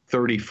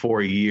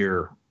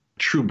 34-year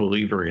true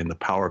believer in the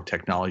power of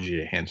technology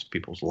to enhance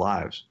people's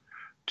lives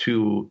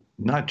to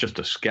not just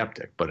a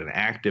skeptic, but an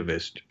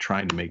activist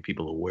trying to make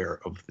people aware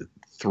of the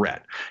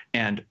threat.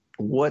 And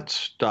what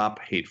Stop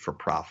Hate for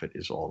Profit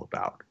is all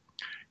about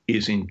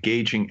is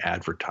engaging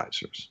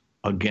advertisers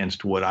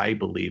against what I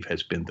believe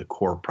has been the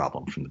core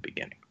problem from the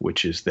beginning,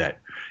 which is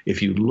that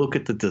if you look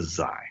at the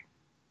design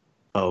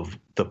of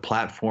the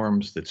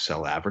platforms that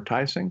sell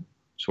advertising,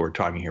 So we're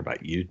talking here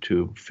about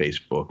YouTube,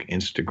 Facebook,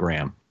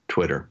 Instagram,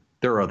 Twitter.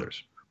 There are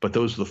others, but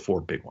those are the 4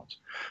 big ones.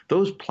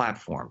 Those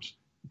platforms,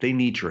 they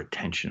need your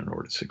attention in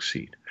order to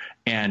succeed.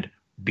 And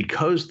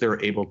because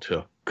they're able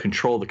to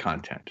control the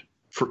content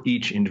for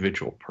each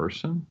individual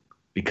person,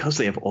 because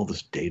they have all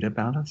this data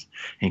about us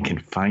and can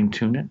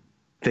fine-tune it,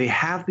 they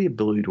have the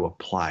ability to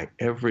apply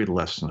every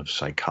lesson of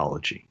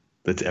psychology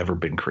that's ever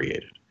been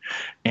created.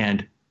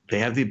 And they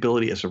have the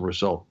ability, as a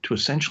result, to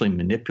essentially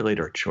manipulate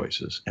our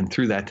choices and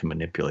through that to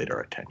manipulate our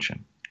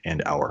attention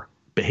and our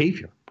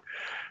behavior.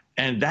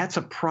 And that's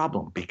a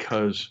problem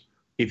because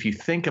if you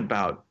think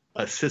about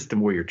a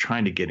system where you're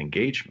trying to get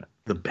engagement,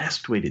 the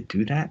best way to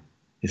do that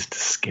is to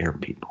scare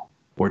people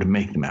or to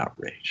make them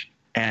outraged.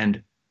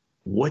 And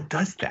what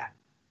does that?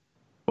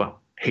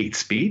 Well, hate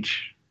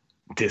speech,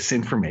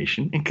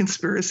 disinformation, and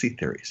conspiracy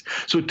theories.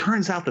 So it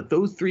turns out that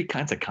those 3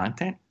 kinds of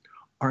content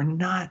are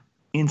not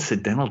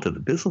incidental to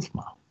the business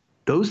model.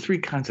 Those 3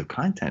 kinds of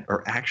content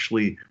are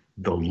actually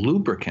the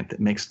lubricant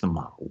that makes the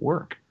model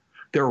work.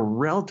 They're a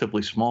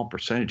relatively small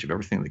percentage of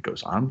everything that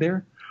goes on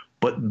there,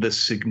 but the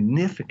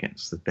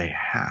significance that they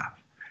have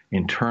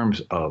in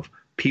terms of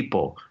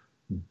people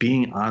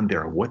being on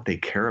there, what they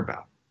care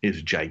about,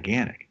 is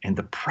gigantic. And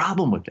the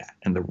problem with that,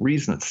 and the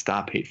reason that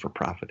Stop Hate for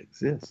Profit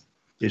exists,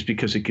 is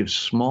because it gives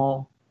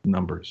small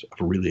numbers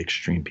of really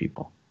extreme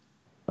people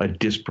a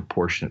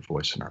disproportionate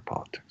voice in our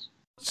politics.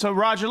 So,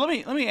 Roger, let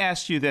me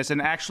ask you this. And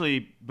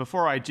actually,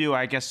 before I do,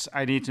 I guess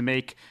I need to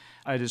make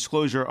a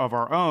disclosure of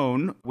our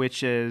own,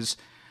 which is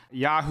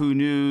Yahoo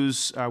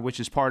News, which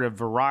is part of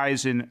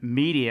Verizon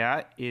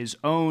Media, is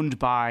owned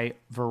by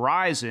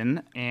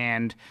Verizon,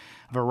 and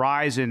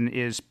Verizon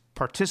is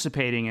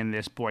participating in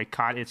this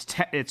boycott.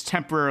 It's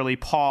temporarily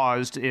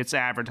paused its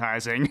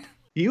advertising.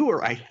 You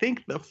were, I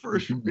think, the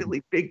first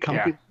really big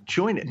company to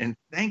join it, and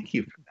thank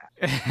you for that.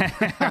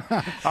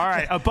 All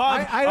right,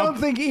 I don't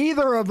think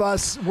either of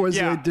us was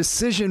a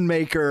decision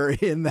maker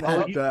in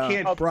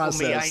that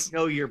process. I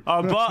know you're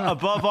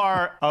above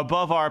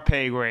our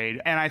pay grade.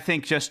 And I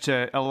think just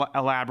to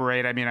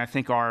elaborate, I mean, I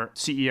think our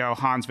CEO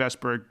Hans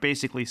Vestberg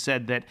basically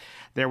said that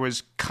there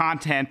was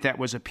content that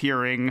was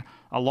appearing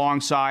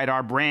alongside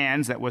our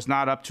brands that was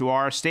not up to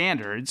our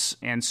standards,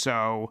 and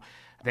so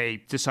they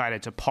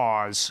decided to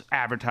pause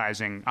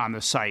advertising on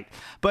the site.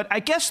 But I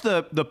guess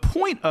the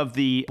point of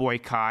the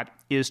boycott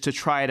is to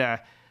try to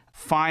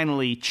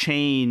finally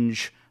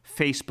change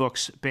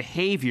Facebook's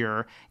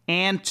behavior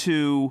and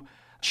to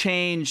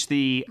change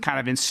the kind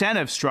of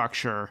incentive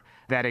structure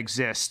that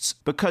exists.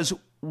 Because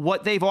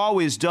what they've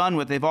always done,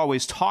 what they've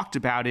always talked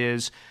about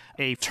is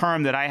a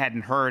term that I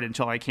hadn't heard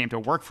until I came to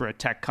work for a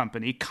tech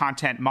company,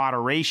 content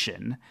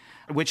moderation,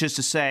 which is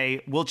to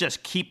say, we'll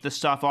just keep the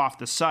stuff off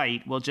the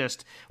site. We'll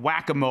just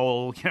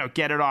whack-a-mole,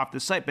 get it off the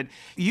site. But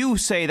you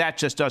say that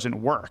just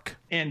doesn't work.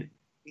 And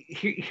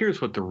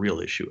here's what the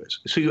real issue is.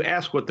 So you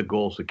ask what the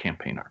goals of the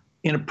campaign are.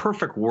 In a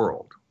perfect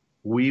world,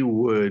 we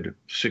would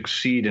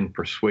succeed in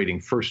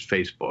persuading first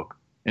Facebook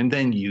and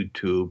then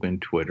YouTube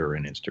and Twitter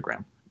and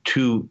Instagram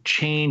to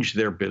change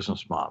their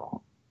business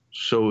model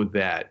so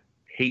that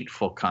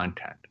hateful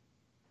content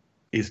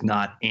is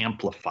not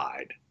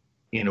amplified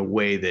in a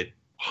way that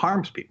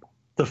harms people.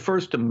 The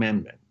First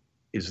Amendment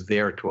is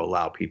there to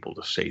allow people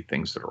to say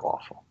things that are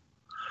awful.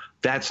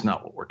 That's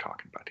not what we're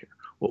talking about here.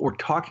 What we're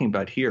talking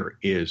about here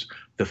is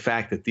the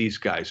fact that these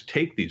guys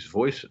take these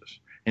voices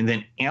and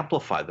then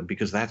amplify them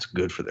because that's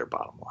good for their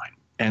bottom line.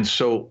 And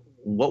so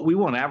what we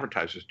want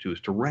advertisers to do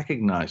is to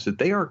recognize that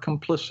they are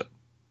complicit,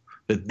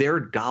 that their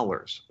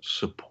dollars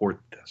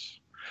support this,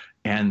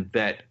 and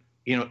that,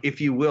 if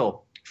you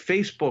will,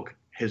 Facebook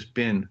has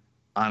been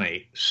on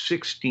a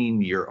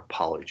 16-year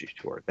apology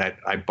tour. That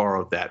I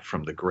borrowed that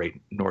from the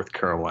great North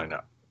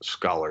Carolina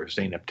scholar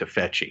Zeynep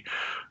Tufekci,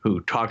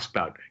 who talks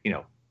about,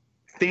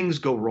 things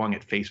go wrong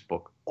at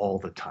Facebook all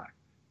the time.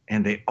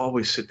 And they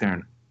always sit there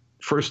and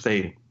first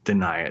they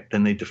deny it,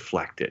 then they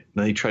deflect it,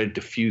 then they try to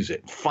diffuse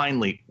it.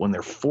 Finally, when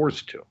they're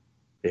forced to,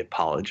 they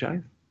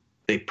apologize.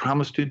 They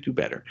promise to do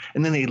better.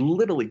 And then they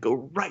literally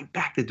go right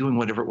back to doing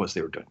whatever it was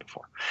they were doing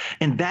before.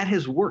 And that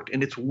has worked.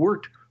 And it's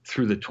worked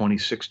through the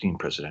 2016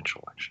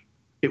 presidential election.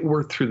 It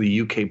worked through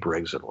the UK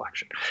Brexit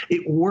election.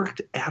 It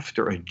worked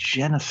after a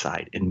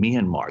genocide in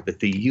Myanmar that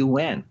the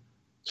UN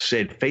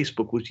said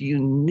Facebook was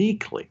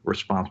uniquely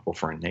responsible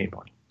for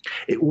enabling.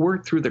 It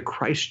worked through the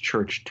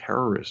Christchurch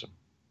terrorism,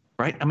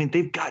 right? I mean,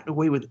 they've gotten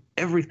away with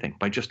everything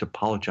by just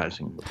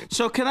apologizing.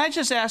 So can I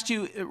just ask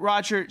you,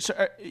 Roger,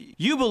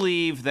 you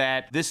believe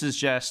that this is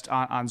just,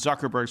 on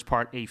Zuckerberg's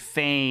part, a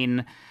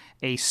feign,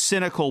 a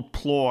cynical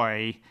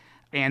ploy,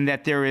 and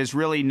that there is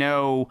really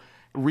no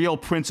real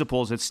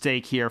principles at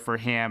stake here for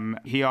him?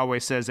 He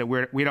always says that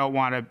we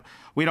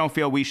don't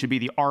feel we should be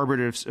the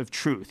arbiters of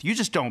truth. You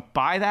just don't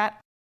buy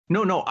that?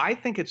 No, I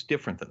think it's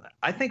different than that.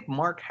 I think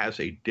Mark has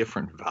a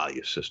different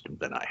value system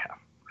than I have.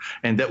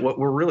 And that what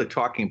we're really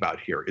talking about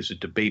here is a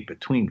debate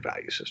between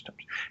value systems.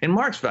 In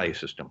Mark's value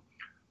system,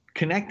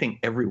 connecting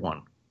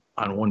everyone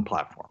on one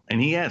platform,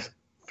 and he has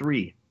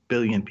 3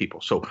 billion people.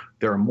 So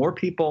there are more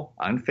people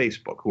on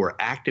Facebook who are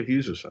active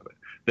users of it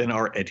than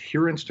are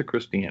adherents to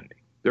Christianity.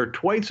 There are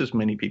twice as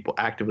many people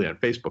actively on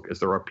Facebook as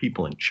there are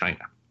people in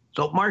China.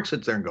 So Mark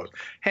sits there and goes,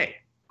 hey,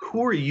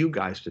 who are you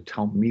guys to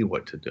tell me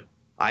what to do?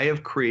 I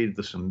have created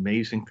this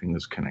amazing thing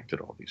that's connected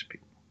all these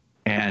people.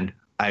 And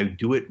I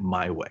do it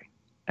my way.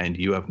 And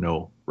you have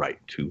no right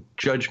to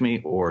judge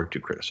me or to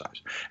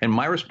criticize. And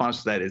my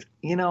response to that is,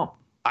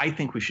 I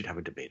think we should have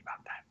a debate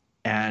about that.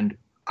 And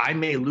I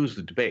may lose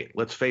the debate.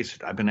 Let's face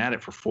it. I've been at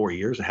it for 4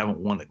 years. I haven't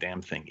won a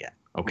damn thing yet.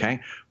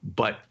 Okay.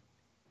 But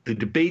the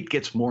debate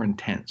gets more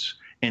intense.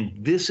 And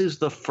this is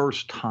the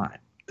first time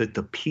that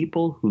the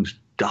people whose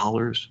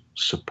dollars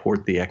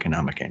support the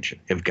economic engine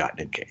have gotten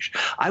engaged.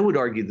 I would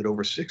argue that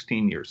over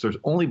 16 years, there's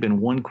only been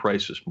one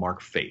crisis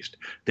Mark faced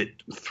that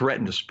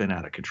threatened to spin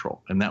out of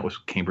control, and that was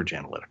Cambridge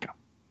Analytica.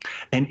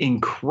 And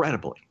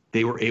incredibly,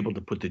 they were able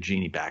to put the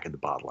genie back in the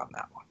bottle on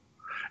that one.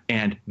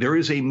 And there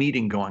is a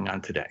meeting going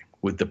on today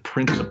with the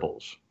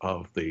principals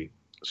of the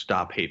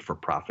Stop Hate for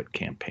Profit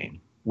campaign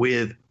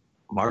with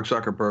Mark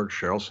Zuckerberg,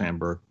 Sheryl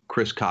Sandberg,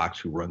 Chris Cox,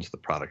 who runs the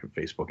product of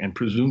Facebook, and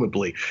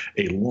presumably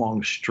a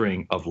long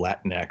string of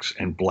Latinx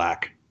and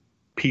Black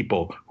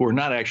people who are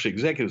not actually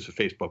executives of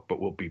Facebook, but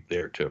will be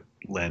there to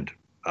lend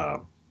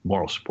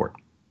moral support.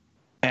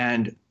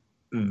 And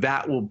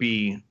that will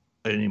be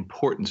an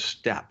important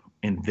step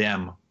in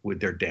them with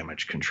their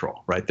damage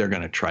control, right? They're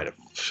going to try to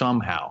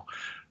somehow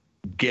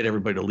get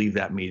everybody to leave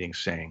that meeting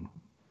saying,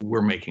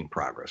 we're making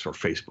progress, or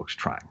Facebook's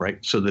trying, right?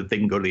 So that they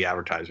can go to the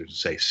advertisers and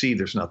say, see,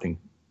 there's nothing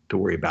to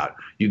worry about.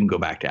 You can go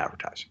back to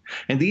advertising.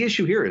 And the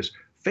issue here is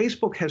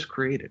Facebook has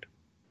created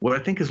what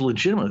I think is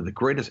legitimately the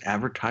greatest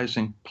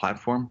advertising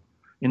platform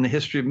in the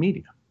history of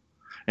media.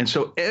 And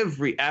so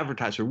every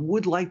advertiser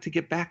would like to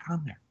get back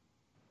on there.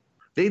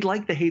 They'd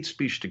like the hate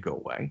speech to go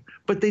away,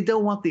 but they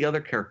don't want the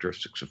other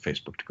characteristics of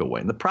Facebook to go away.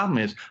 And the problem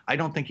is, I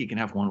don't think you can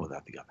have one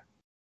without the other.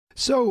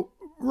 So,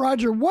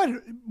 Roger,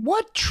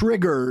 what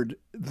triggered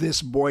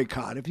this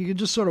boycott? If you could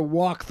just sort of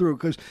walk through,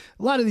 because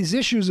a lot of these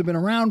issues have been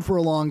around for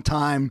a long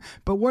time,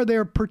 but were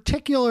there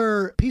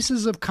particular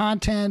pieces of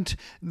content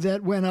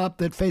that went up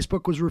that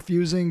Facebook was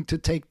refusing to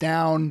take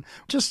down?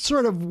 Just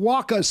sort of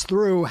walk us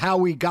through how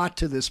we got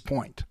to this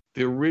point.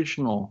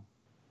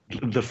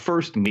 The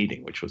first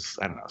meeting, which was,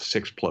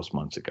 6+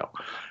 months ago,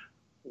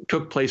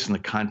 took place in the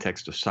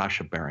context of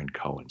Sacha Baron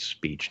Cohen's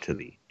speech to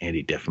the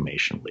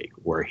Anti-Defamation League,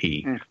 where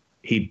he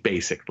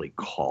basically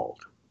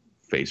called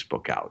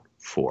Facebook out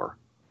for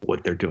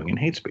what they're doing in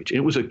hate speech.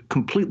 It was a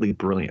completely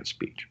brilliant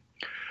speech.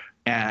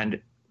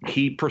 And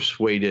he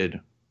persuaded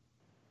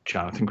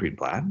Jonathan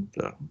Greenblatt,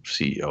 the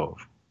CEO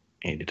of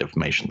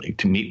Anti-Defamation League,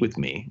 to meet with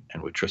me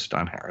and with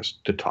Tristan Harris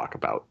to talk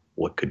about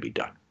what could be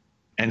done.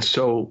 And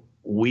so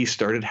we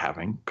started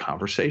having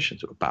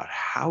conversations about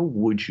how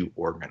would you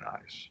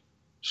organize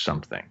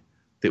something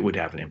that would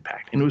have an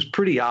impact. And it was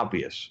pretty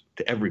obvious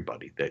to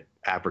everybody that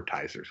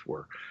advertisers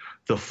were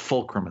the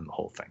fulcrum in the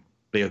whole thing.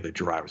 They are the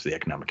drivers of the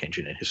economic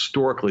engine. And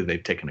historically,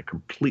 they've taken a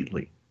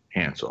completely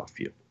hands-off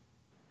view.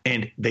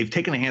 And they've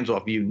taken a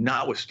hands-off view,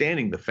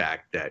 notwithstanding the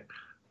fact that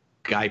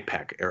Guy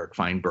Peck, Eric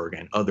Feinberg,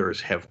 and others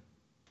have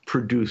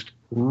produced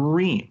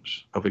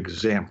reams of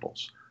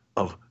examples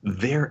of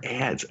their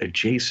ads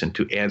adjacent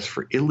to ads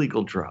for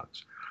illegal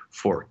drugs,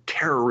 for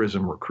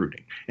terrorism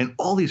recruiting, and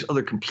all these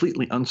other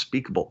completely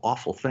unspeakable,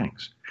 awful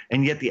things.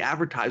 And yet the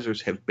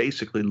advertisers have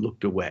basically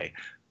looked away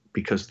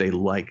because they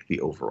like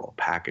the overall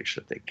package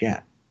that they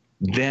get.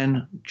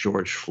 Then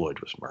George Floyd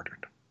was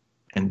murdered,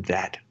 and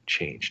that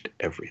changed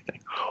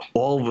everything.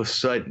 All of a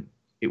sudden,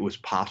 it was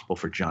possible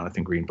for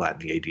Jonathan Greenblatt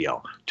and the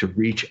ADL to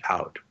reach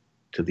out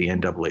to the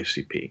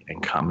NAACP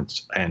and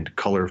Comments and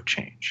Color of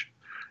Change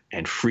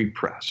and Free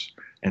Press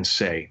and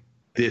say,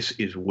 this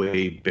is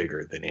way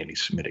bigger than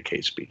anti-Semitic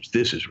hate speech.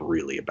 This is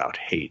really about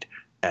hate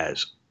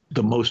as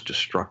the most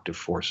destructive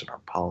force in our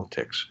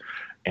politics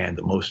and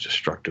the most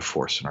destructive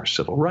force in our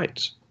civil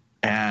rights.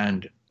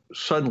 And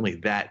suddenly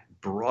that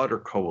broader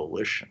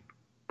coalition,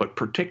 but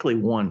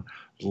particularly one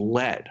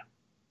led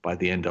by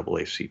the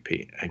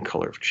NAACP and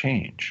Color of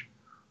Change,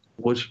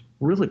 was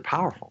really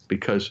powerful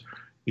because,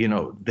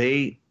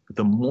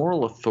 the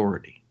moral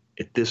authority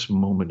at this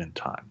moment in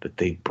time that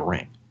they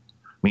bring.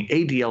 I mean,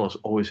 ADL has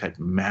always had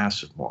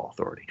massive moral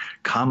authority.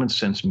 Common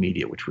Sense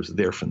Media, which was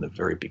there from the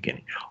very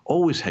beginning,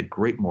 always had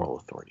great moral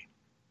authority.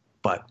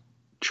 But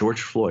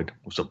George Floyd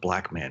was a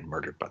black man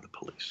murdered by the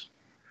police.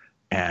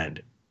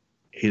 And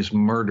his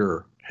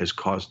murder has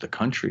caused the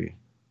country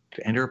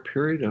to enter a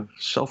period of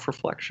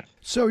self-reflection.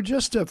 So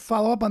just to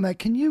follow up on that,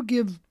 can you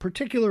give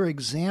particular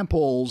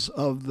examples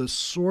of the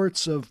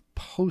sorts of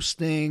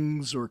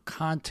postings or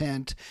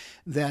content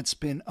that's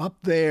been up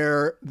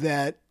there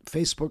that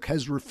Facebook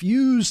has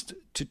refused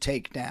to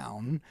take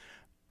down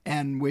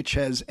and which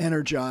has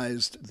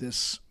energized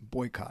this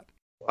boycott?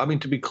 I mean,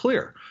 to be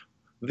clear,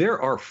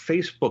 there are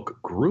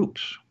Facebook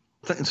groups.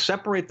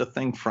 Separate the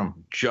thing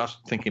from just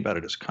thinking about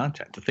it as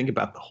content, to think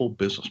about the whole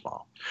business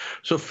model.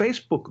 So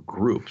Facebook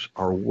groups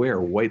are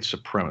where white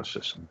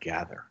supremacists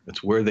gather.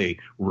 It's where they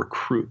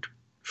recruit.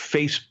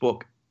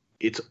 Facebook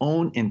its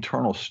own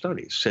internal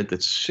studies said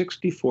that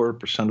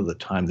 64% of the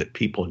time that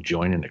people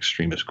join an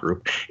extremist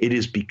group, it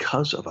is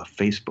because of a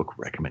Facebook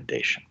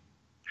recommendation.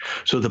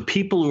 So the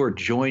people who are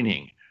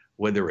joining,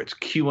 whether it's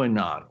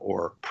QAnon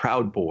or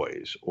Proud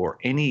Boys or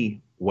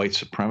any white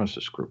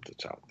supremacist group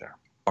that's out there,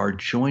 are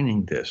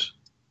joining this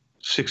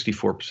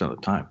 64% of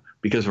the time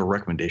because of a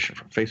recommendation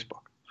from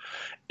Facebook.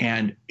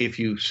 And if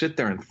you sit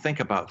there and think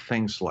about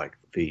things like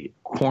the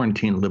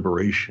quarantine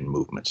liberation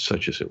movement,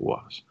 such as it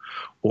was,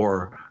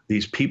 or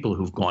these people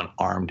who've gone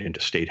armed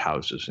into state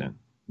houses in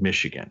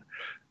Michigan,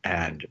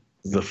 and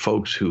the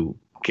folks who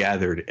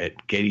gathered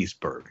at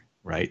Gettysburg,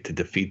 right, to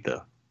defeat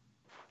the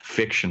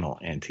fictional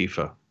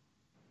Antifa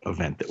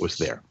event that was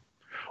there.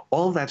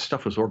 All of that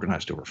stuff was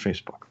organized over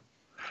Facebook.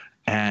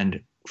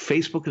 And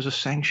Facebook is a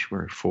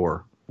sanctuary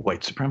for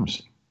white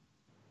supremacy.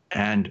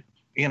 And,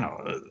 you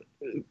know,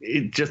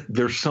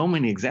 there's so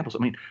many examples. I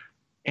mean,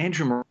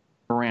 Andrew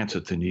Morantz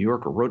at the New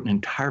Yorker wrote an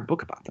entire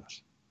book about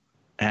this.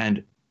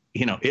 And,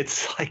 you know,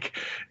 it's like,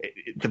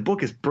 the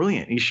book is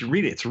brilliant. You should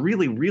read it. It's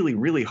really, really,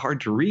 really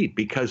hard to read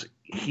because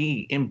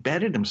he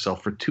embedded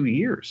himself for 2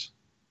 years.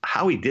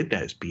 How he did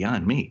that is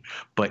beyond me.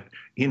 But,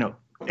 you know,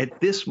 at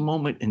this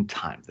moment in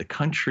time, the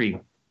country,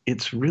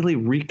 it's really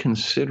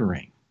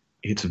reconsidering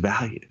its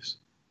values.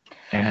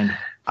 And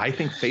I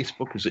think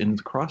Facebook is in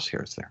the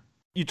crosshairs there.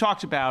 You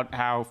talked about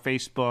how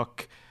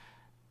Facebook,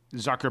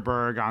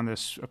 Zuckerberg on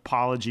this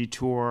apology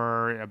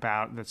tour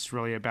that's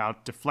really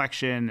about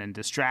deflection and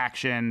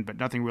distraction, but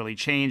nothing really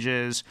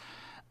changes.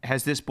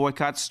 Has this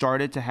boycott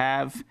started to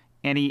have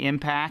any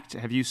impact?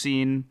 Have you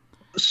seen?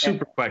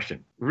 Super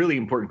question. Really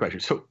important question.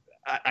 So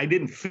I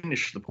didn't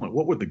finish the point.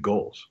 What were the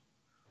goals?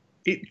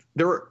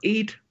 There are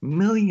 8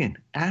 million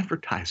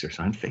advertisers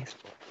on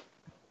Facebook.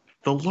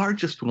 The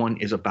largest one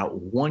is about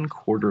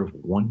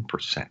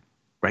 1/4%,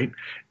 right?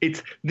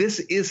 This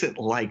isn't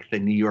like the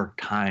New York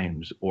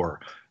Times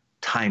or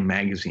Time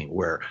Magazine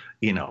where,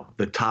 you know,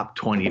 the top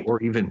 20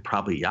 or even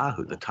probably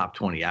Yahoo, the top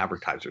 20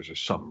 advertisers are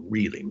some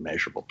really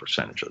measurable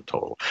percentage of the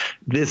total.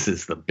 This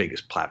is the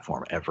biggest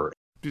platform ever.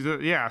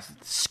 Yeah,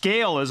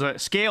 scale is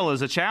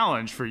a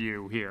challenge for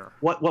you here.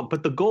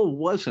 But the goal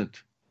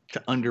wasn't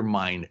to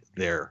undermine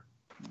their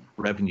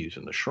revenues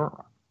in the short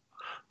run.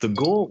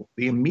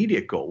 The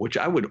immediate goal, which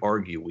I would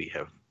argue we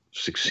have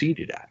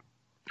succeeded at,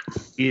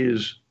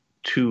 is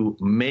to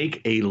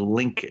make a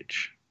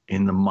linkage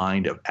in the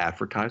mind of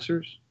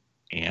advertisers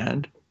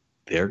and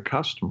their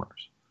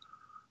customers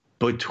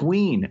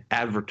between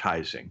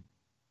advertising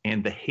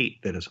and the hate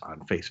that is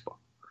on Facebook.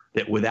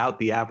 That without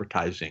the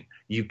advertising,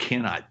 you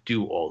cannot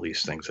do all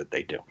these things that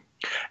they do.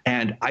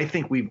 And I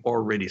think we've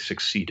already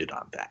succeeded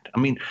on that. I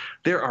mean,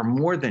 there are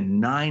more than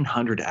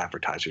 900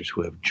 advertisers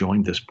who have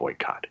joined this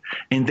boycott,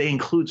 and they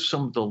include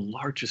some of the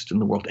largest in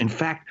the world. In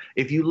fact,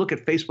 if you look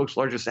at Facebook's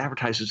largest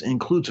advertisers, it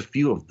includes a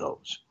few of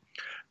those.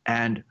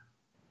 And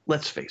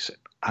let's face it,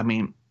 I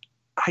mean,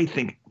 I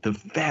think the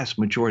vast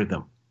majority of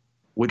them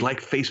would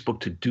like Facebook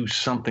to do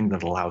something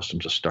that allows them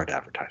to start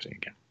advertising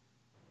again.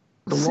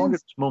 The longer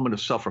this moment of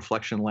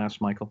self-reflection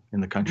lasts, Michael, in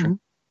the country,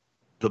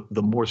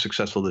 the more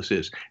successful this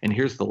is. And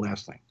here's the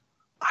last thing.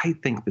 I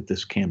think that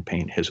this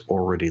campaign has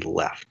already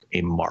left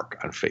a mark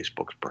on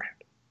Facebook's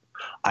brand.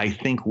 I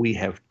think we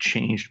have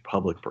changed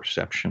public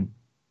perception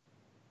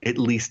at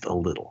least a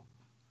little.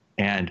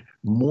 And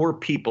more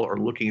people are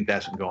looking at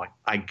this and going,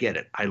 I get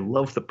it. I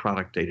love the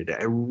product day to day.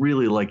 I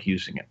really like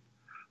using it.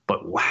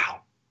 But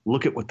wow,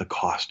 look at what the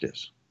cost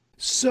is.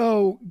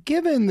 So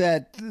given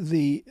that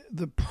the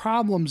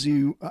problems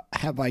you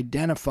have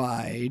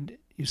identified,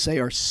 you say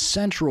are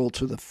central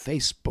to the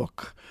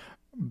Facebook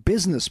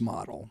business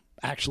model,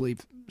 actually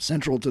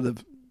central to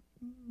the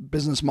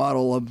business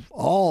model of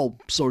all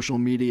social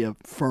media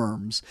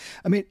firms.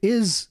 I mean,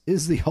 is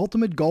the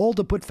ultimate goal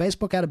to put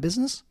Facebook out of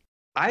business?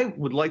 I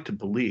would like to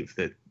believe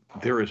that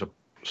there is a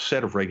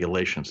set of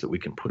regulations that we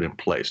can put in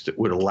place that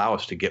would allow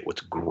us to get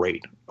what's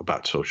great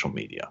about social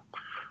media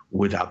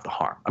without the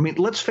harm. I mean,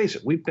 let's face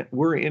it,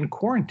 we're in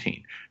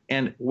quarantine,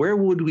 and where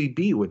would we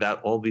be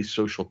without all these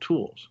social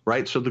tools,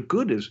 right? So the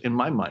good is, in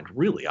my mind,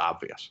 really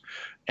obvious.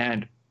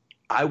 And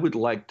I would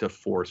like to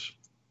force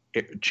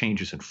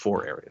changes in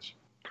 4 areas.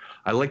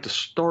 I'd like to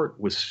start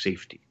with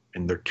safety,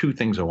 and there are 2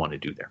 things I want to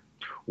do there.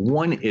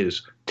 One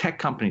is tech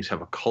companies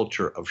have a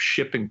culture of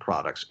shipping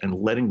products and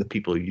letting the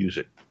people who use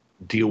it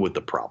deal with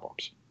the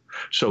problems.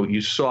 So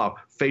you saw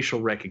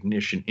facial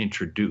recognition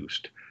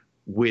introduced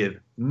with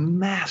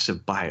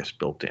massive bias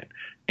built in.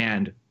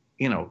 And,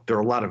 you know, there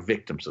are a lot of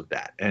victims of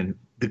that. And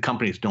the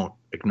companies don't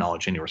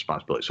acknowledge any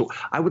responsibility. So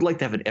I would like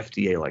to have an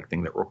FDA-like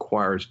thing that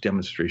requires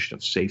demonstration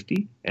of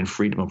safety and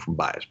freedom from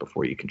bias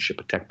before you can ship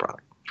a tech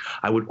product.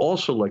 I would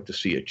also like to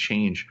see a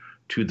change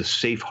to the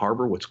safe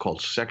harbor, what's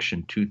called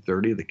Section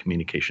 230 of the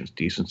Communications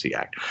Decency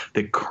Act,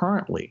 that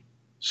currently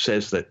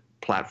says that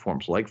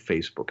platforms like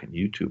Facebook and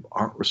YouTube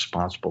aren't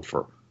responsible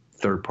for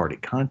third-party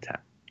content,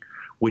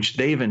 which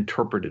they've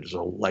interpreted as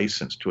a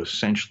license to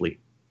essentially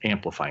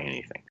amplify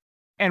anything.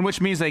 And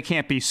which means they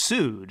can't be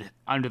sued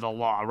under the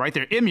law, right?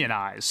 They're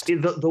immunized.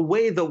 The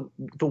way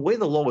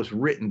the law is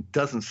written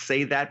doesn't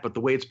say that, but the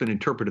way it's been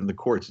interpreted in the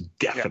courts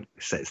definitely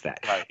says that.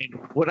 Right. And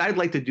what I'd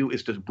like to do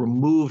is to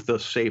remove the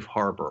safe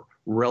harbor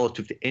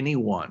relative to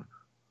anyone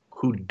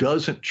who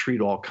doesn't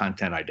treat all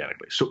content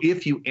identically. So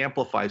if you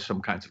amplify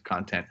some kinds of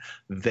content,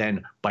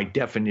 then by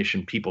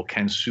definition, people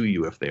can sue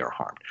you if they are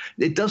harmed.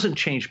 It doesn't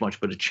change much,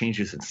 but it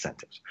changes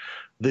incentives.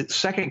 The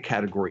second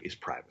category is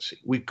privacy.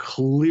 We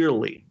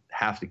clearly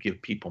have to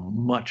give people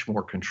much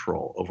more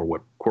control over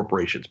what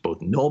corporations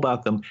both know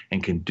about them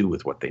and can do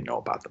with what they know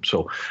about them.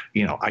 So,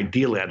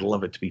 ideally, I'd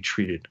love it to be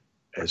treated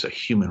as a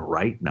human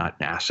right, not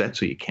an asset,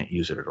 so you can't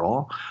use it at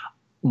all.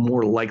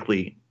 More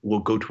likely, we'll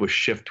go to a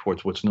shift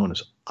towards what's known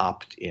as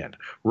opt-in.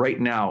 Right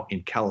now,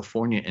 in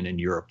California and in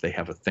Europe, they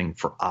have a thing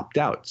for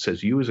opt-out. It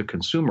says you as a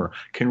consumer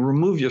can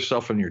remove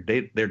yourself from their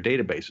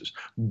databases,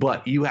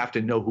 but you have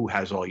to know who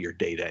has all your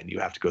data, and you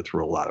have to go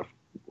through a lot of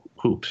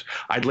hoops.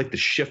 I'd like to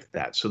shift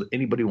that so that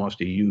anybody who wants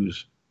to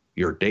use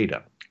your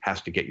data has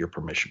to get your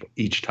permission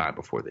each time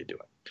before they do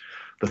it.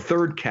 The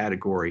third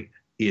category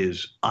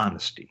is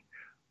honesty.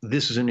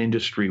 This is an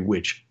industry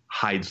which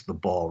hides the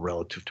ball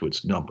relative to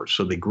its numbers.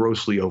 So they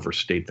grossly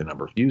overstate the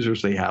number of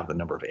users they have, the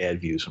number of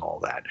ad views and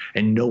all that.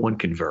 And no one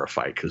can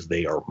verify because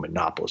they are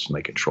monopolists and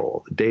they control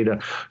all the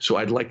data. So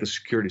I'd like the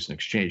Securities and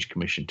Exchange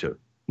Commission to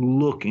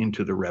look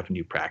into the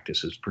revenue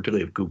practices,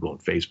 particularly of Google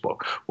and Facebook,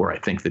 where I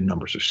think the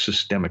numbers are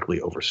systemically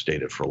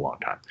overstated for a long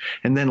time.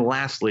 And then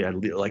lastly,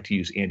 I'd like to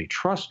use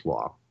antitrust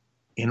law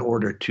in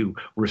order to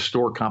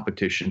restore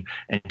competition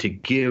and to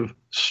give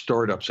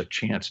startups a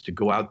chance to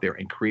go out there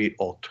and create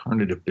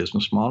alternative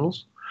business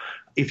models.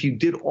 If you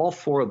did all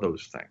four of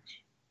those things,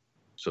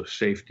 so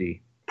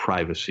safety,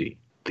 privacy,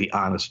 the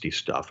honesty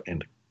stuff,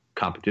 and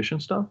competition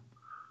stuff,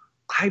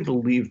 I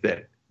believe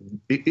that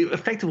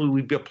effectively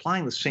we'd be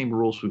applying the same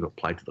rules we've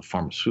applied to the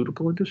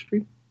pharmaceutical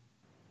industry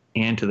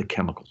and to the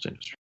chemicals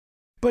industry.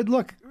 But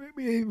look,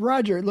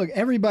 Roger,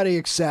 everybody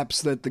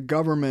accepts that the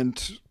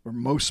government, or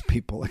most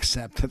people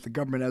accept that the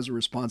government has a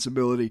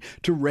responsibility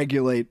to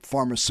regulate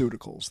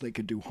pharmaceuticals. They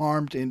could do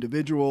harm to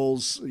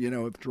individuals,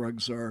 if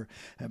drugs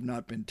have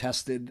not been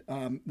tested.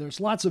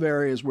 There's lots of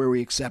areas where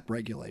we accept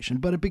regulation,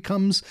 but it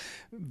becomes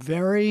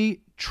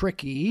very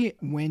tricky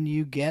when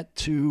you get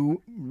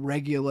to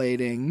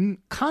regulating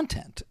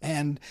content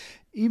and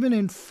even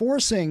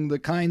enforcing the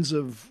kinds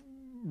of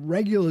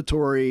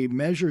regulatory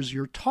measures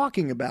you're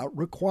talking about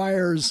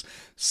requires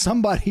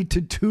somebody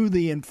to do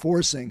the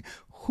enforcing.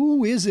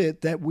 Who is it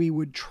that we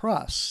would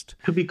trust?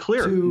 To be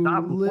clear,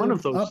 not one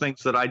of those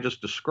things that I just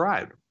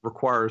described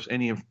requires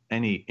any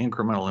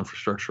incremental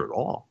infrastructure at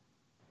all.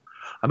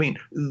 I mean,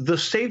 the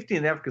safety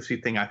and efficacy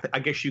thing, I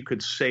guess you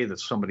could say that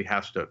somebody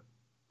has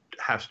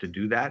to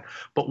do that.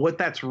 But what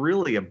that's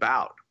really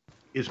about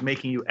is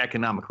making you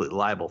economically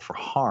liable for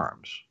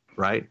harms,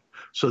 right?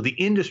 So the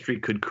industry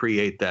could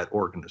create that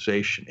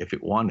organization if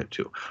it wanted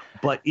to.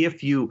 But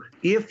if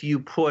you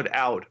put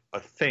out a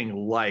thing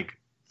like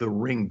the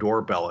Ring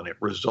doorbell and it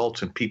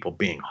results in people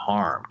being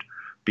harmed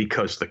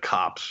because the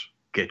cops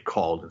get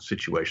called in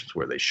situations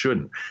where they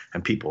shouldn't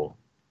and people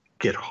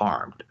get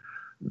harmed,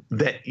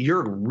 that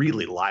you're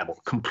really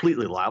liable,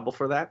 completely liable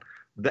for that.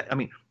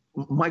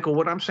 Michael,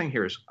 what I'm saying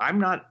here is I'm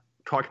not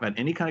talking about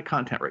any kind of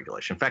content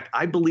regulation. In fact,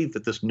 I believe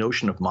that this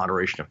notion of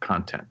moderation of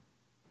content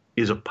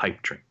is a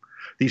pipe dream.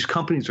 These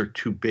companies are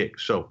too big.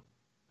 So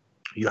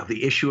you have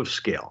the issue of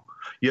scale.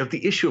 You have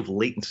the issue of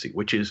latency,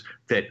 which is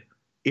that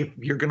if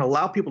you're going to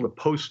allow people to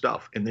post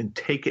stuff and then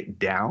take it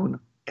down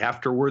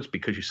afterwards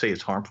because you say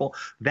it's harmful,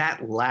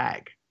 that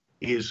lag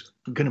is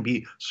going to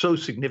be so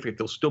significant.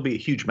 There'll still be a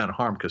huge amount of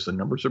harm because the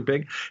numbers are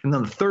big. And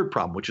then the third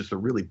problem, which is the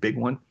really big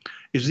one,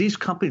 is these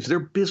companies, their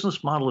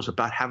business model is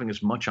about having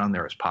as much on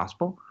there as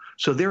possible.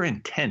 So their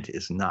intent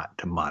is not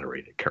to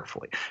moderate it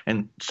carefully.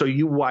 And so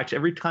you watch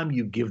every time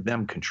you give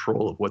them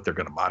control of what they're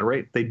going to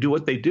moderate, they do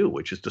what they do,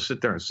 which is to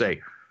sit there and say,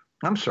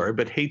 I'm sorry,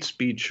 but hate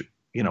speech,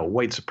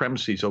 white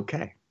supremacy is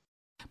okay.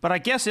 But I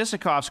guess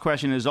Isikoff's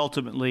question is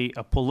ultimately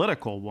a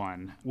political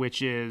one,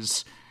 which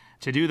is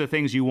to do the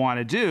things you want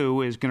to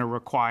do is going to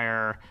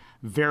require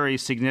very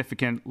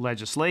significant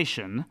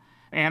legislation.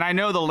 And I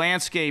know the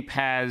landscape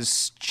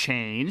has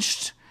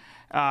changed.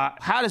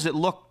 How does it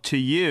look to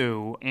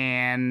you?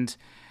 And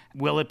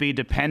will it be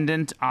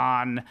dependent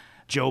on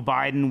Joe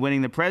Biden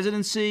winning the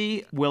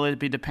presidency? Will it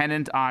be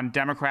dependent on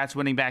Democrats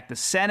winning back the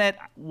Senate?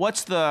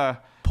 What's the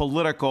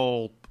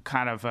political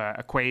kind of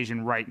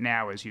equation right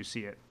now as you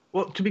see it?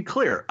 Well, to be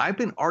clear, I've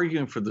been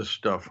arguing for this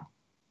stuff,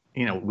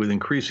 with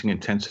increasing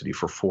intensity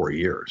for 4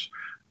 years.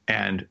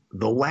 And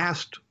the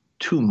last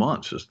 2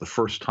 months is the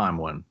first time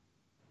when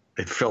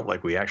it felt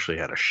like we actually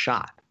had a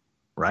shot,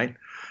 right?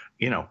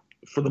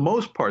 For the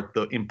most part,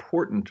 the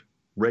important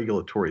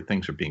regulatory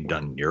things are being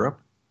done in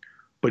Europe.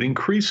 But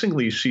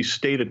increasingly, you see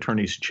state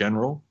attorneys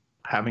general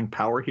having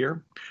power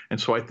here. And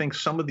so I think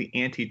some of the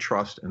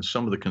antitrust and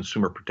some of the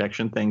consumer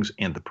protection things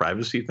and the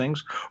privacy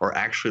things are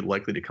actually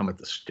likely to come at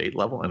the state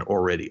level and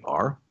already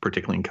are,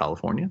 particularly in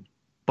California.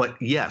 But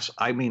yes,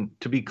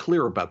 to be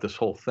clear about this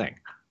whole thing,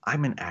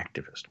 I'm an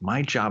activist.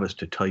 My job is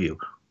to tell you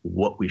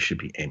what we should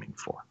be aiming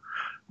for.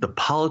 The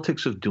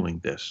politics of doing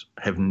this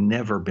have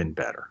never been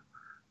better.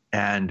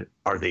 And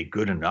are they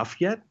good enough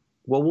yet?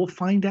 Well, we'll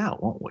find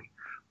out, won't we?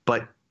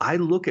 But I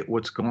look at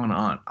what's going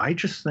on. I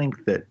just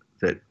think that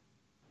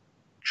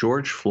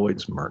George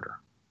Floyd's murder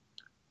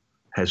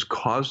has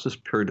caused this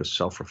period of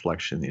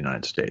self-reflection in the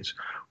United States,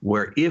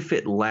 where if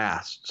it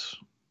lasts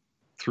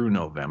through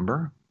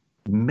November,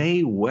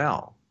 may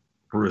well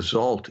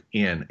result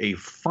in a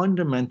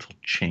fundamental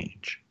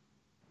change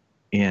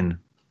in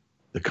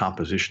the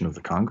composition of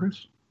the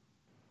Congress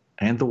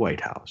and the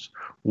White House,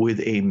 with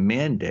a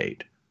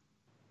mandate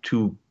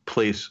to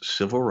place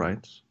civil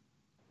rights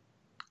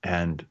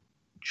and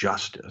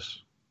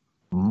justice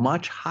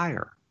much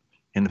higher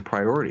in the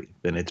priority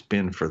than it's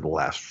been for the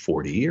last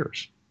 40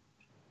 years.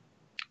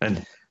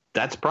 And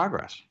that's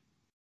progress.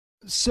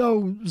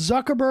 So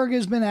Zuckerberg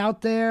has been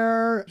out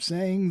there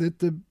saying that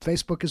the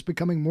Facebook is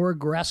becoming more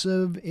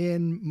aggressive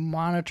in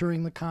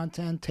monitoring the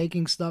content,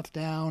 taking stuff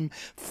down,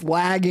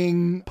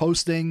 flagging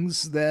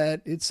postings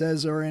that it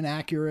says are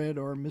inaccurate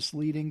or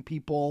misleading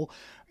people.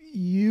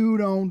 You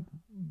don't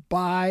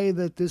buy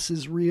that this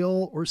is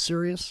real or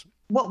serious?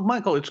 Well,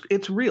 Michael,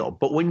 it's real.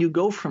 But when you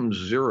go from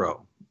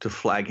zero to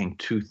flagging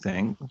two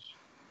things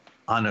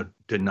on a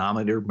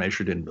denominator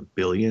measured in the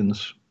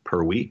billions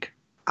per week,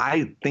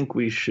 I think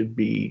we should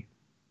be,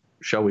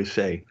 shall we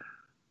say,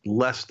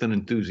 less than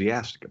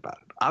enthusiastic about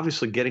it.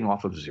 Obviously, getting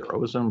off of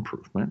zero is an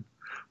improvement.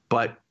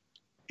 But,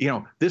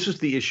 this is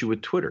the issue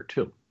with Twitter,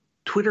 too.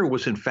 Twitter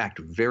was, in fact,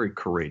 very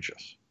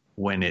courageous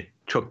when it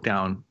took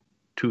down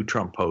 2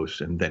 Trump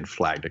posts and then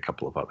flagged a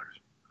couple of others.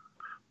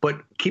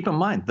 But keep in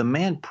mind, the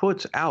man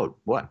puts out,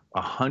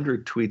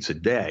 100 tweets a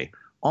day,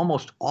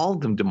 almost all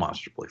of them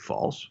demonstrably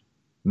false,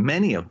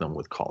 many of them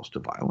with calls to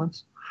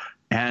violence,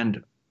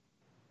 and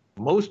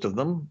most of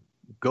them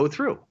go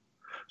through.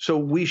 So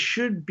we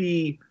should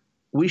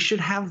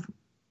have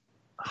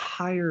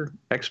higher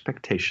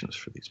expectations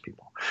for these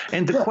people.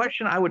 And the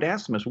question I would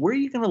ask them is, where are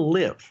you going to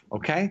live?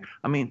 Okay.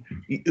 I mean,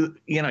 you're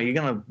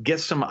going to get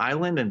some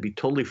island and be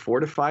totally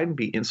fortified and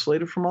be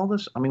insulated from all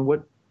this. I mean,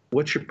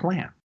 what's your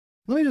plan?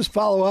 Let me just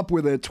follow up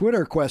with a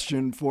Twitter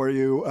question for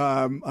you.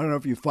 I don't know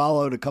if you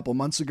followed, a couple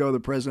months ago, the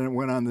president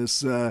went on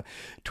this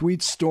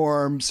tweet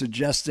storm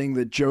suggesting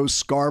that Joe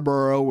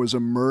Scarborough was a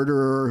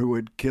murderer who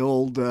had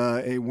killed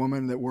a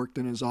woman that worked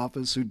in his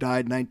office who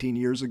died 19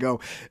 years ago.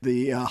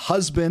 The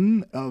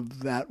husband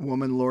of that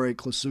woman, Lori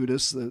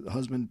Klausutis, the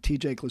husband,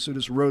 TJ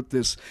Klausutis, wrote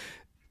this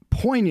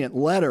poignant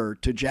letter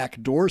to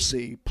Jack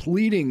Dorsey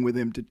pleading with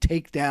him to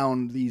take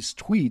down these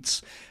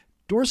tweets.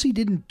 Dorsey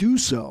didn't do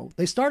so.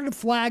 They started to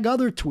flag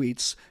other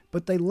tweets,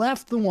 but they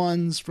left the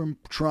ones from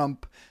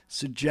Trump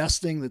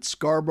suggesting that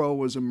Scarborough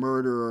was a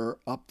murderer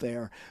up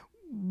there.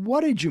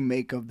 What did you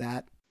make of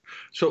that?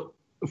 So,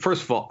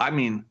 first of all, I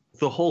mean,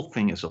 the whole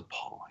thing is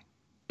appalling.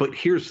 But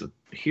here's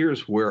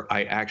where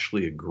I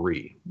actually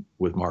agree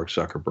with Mark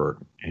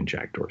Zuckerberg and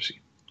Jack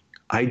Dorsey.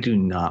 I do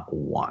not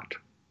want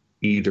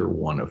either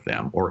one of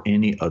them or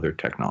any other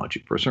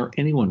technology person or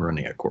anyone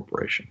running a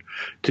corporation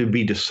to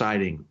be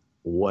deciding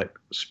what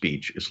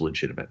speech is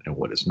legitimate and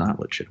what is not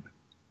legitimate.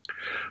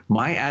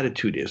 My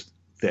attitude is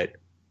that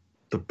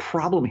the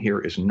problem here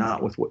is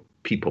not with what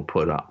people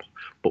put up,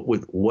 but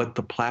with what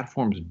the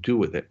platforms do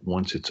with it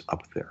once it's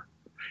up there.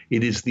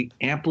 It is the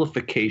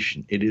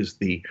amplification. It is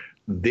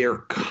their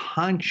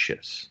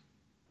conscious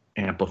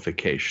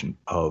amplification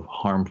of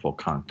harmful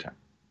content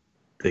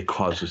that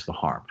causes the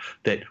harm.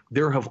 That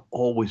there have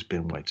always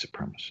been white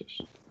supremacists.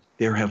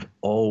 There have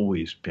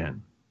always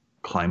been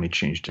climate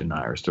change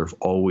deniers. There have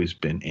always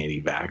been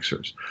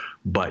anti-vaxxers,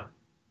 but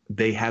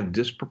they have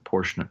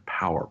disproportionate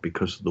power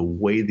because of the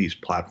way these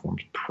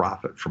platforms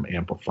profit from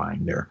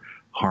amplifying their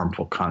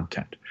harmful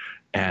content.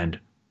 And,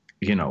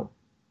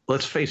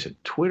 let's face it,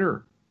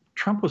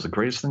 Trump was the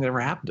greatest thing that ever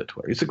happened to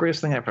Twitter. It's the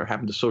greatest thing that ever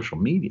happened to social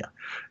media.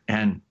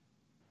 And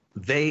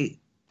they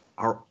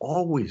are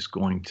always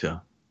going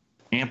to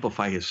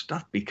amplify his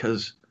stuff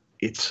because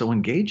it's so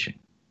engaging.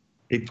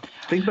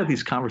 Think about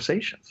these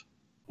conversations.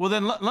 Well,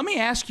 then let me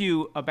ask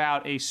you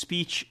about a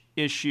speech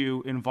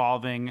issue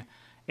involving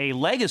a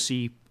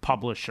legacy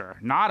publisher,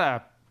 not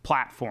a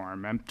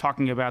platform. I'm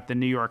talking about the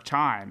New York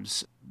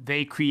Times.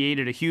 They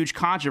created a huge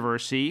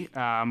controversy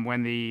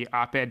when the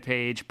op-ed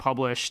page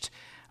published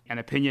an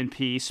opinion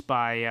piece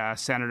by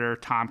Senator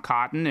Tom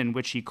Cotton in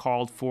which he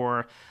called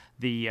for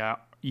the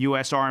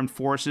U.S. Armed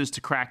Forces to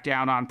crack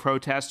down on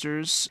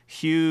protesters.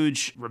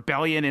 Huge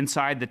rebellion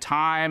inside the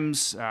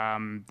Times.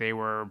 They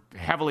were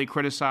heavily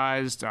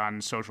criticized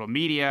on social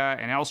media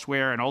and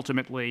elsewhere, and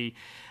ultimately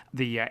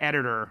the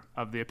editor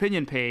of the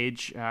opinion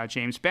page,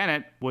 James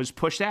Bennett, was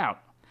pushed out.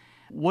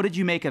 What did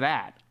you make of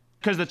that?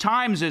 Because the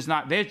Times is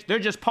not, they're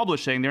just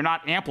publishing, they're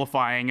not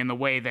amplifying in the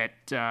way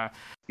that...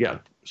 Yeah,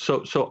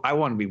 so I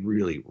want to be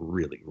really,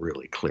 really,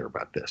 really clear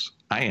about this.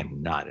 I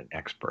am not an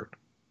expert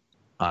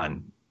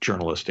on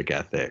journalistic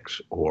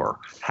ethics or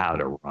how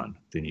to run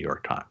the New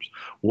York Times.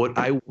 What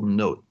I will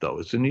note, though,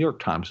 is the New York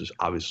Times is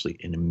obviously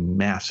a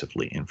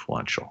massively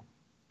influential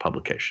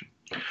publication.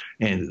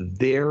 And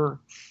their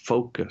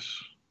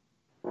focus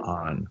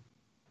on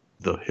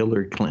the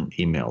Hillary Clinton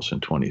emails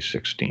in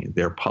 2016,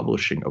 their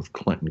publishing of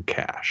Clinton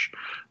Cash,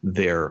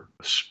 their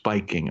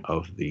spiking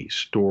of the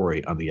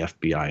story on the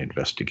FBI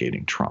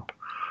investigating Trump,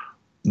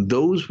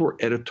 those were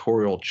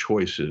editorial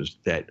choices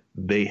that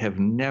they have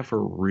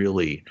never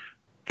really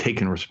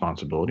taken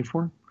responsibility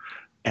for,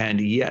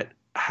 and yet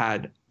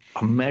had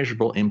a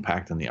measurable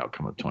impact on the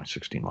outcome of the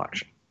 2016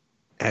 election.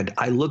 And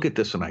I look at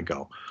this and I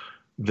go,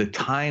 the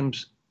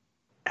Times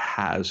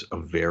has a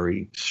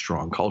very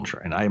strong culture,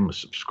 and I am a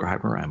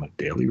subscriber. I'm a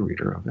daily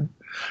reader of it,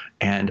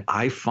 and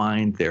I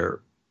find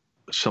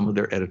some of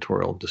their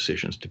editorial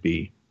decisions to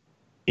be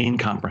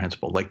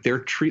incomprehensible. Like their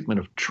treatment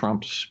of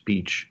Trump's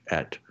speech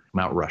at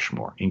Mount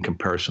Rushmore in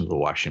comparison to the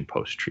Washington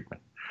Post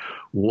treatment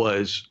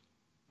was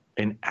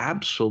an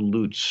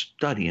absolute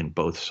study in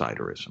both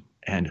siderism,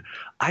 and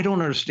I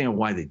don't understand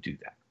why they do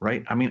that.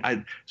 Right? I mean,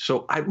 I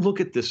look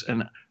at this,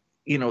 and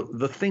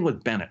the thing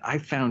with Bennett, I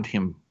found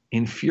him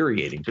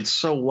infuriating, but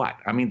so what?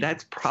 I mean,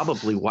 that's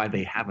probably why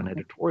they have an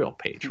editorial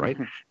page, right?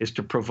 Is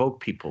to provoke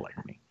people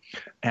like me.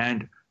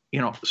 And,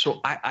 so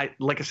I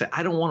like I said,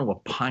 I don't want to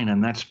opine on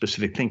that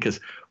specific thing,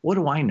 because what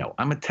do I know?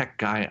 I'm a tech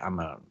guy. I'm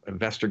an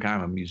investor guy.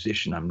 I'm a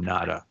musician. I'm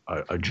not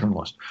a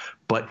journalist.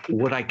 But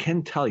what I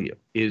can tell you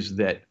is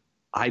that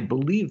I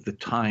believe the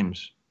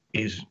Times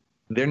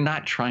they're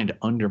not trying to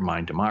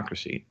undermine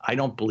democracy. I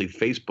don't believe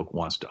Facebook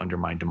wants to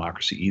undermine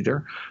democracy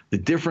either. The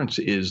difference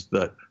is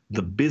that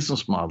the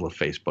business model of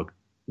Facebook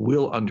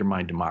will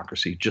undermine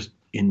democracy just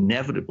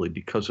inevitably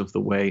because of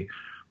the way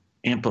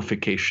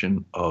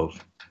amplification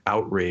of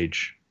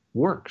outrage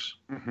works.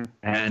 Mm-hmm.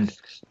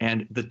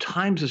 And the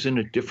Times is in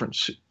a different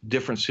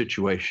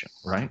situation,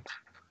 right?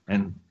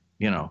 And,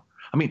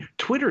 I mean,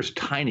 Twitter is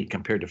tiny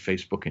compared to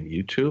Facebook and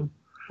YouTube,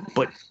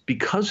 but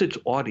because its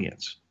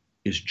audience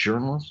is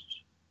journalists,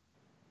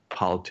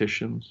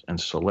 politicians, and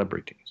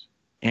celebrities,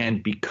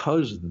 and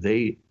because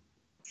they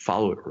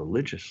follow it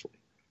religiously,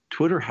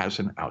 Twitter has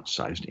an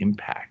outsized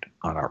impact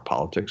on our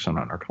politics and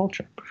on our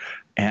culture.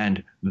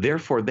 And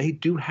therefore, they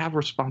do have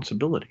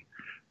responsibility.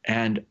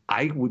 And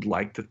I would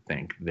like to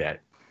think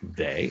that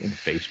they and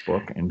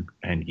Facebook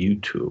and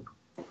YouTube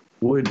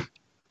would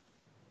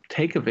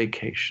take a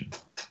vacation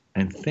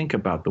and think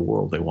about the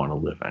world they want to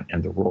live in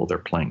and the role they're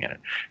playing in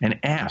it, and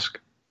ask,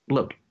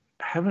 look,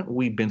 haven't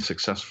we been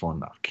successful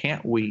enough?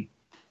 Can't we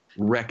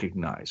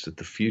recognize that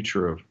the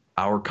future of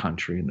our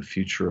country and the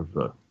future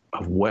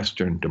of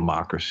Western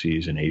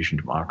democracies and Asian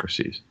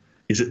democracies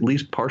is at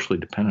least partially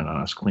dependent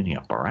on us cleaning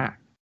up our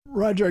act?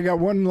 Roger, I got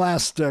one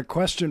last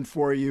question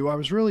for you. I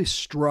was really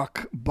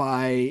struck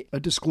by a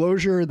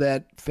disclosure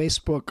that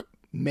Facebook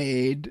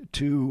made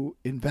to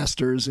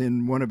investors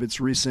in one of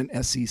its recent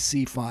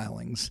SEC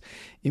filings,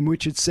 in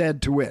which it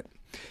said, to wit,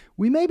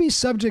 "We may be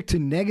subject to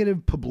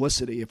negative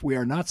publicity if we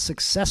are not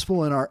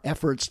successful in our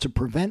efforts to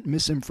prevent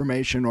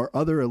misinformation or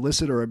other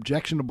illicit or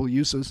objectionable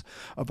uses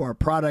of our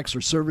products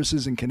or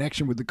services in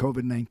connection with the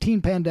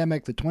COVID-19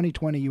 pandemic, the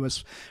 2020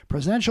 U.S.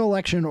 presidential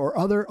election, or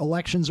other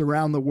elections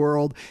around the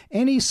world.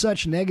 Any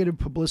such negative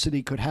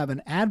publicity could have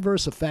an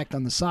adverse effect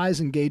on the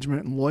size,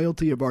 engagement, and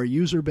loyalty of our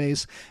user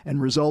base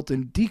and result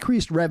in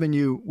decreased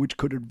revenue, which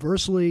could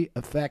adversely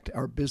affect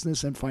our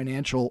business and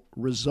financial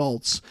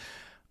results."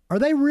 Are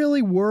they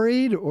really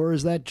worried, or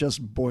is that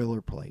just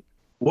boilerplate?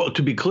 Well,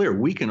 to be clear,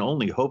 we can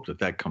only hope that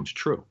that comes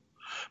true.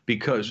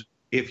 Because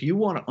if you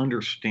want to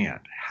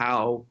understand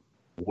how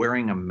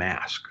wearing a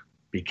mask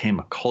became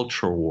a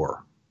culture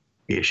war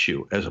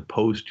issue as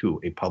opposed to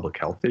a public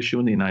health issue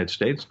in the United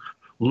States,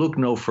 look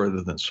no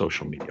further than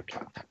social media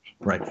platforms,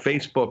 right?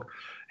 Facebook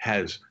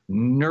has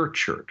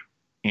nurtured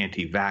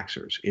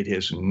anti-vaxxers. It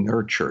has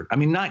nurtured, I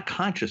mean, not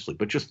consciously,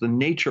 but just the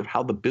nature of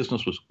how the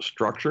business was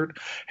structured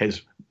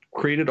has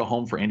created a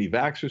home for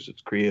anti-vaxxers.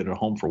 It's created a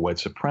home for white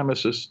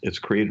supremacists. It's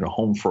created a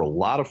home for a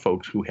lot of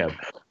folks who have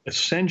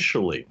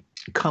essentially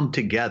come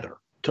together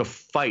to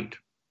fight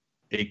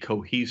a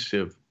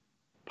cohesive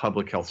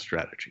public health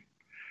strategy.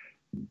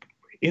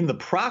 In the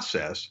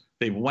process,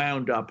 they've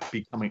wound up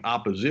becoming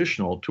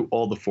oppositional to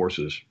all the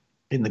forces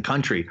in the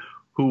country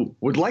who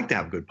would like to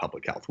have good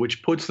public health,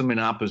 which puts them in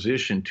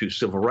opposition to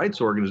civil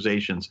rights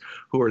organizations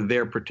who are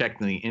there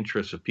protecting the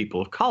interests of people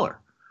of color.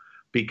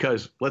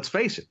 Because let's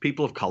face it,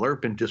 people of color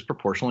have been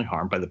disproportionately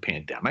harmed by the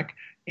pandemic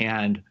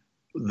and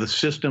the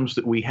systems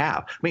that we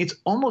have. I mean, it's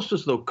almost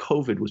as though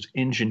COVID was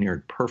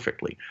engineered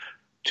perfectly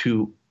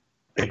to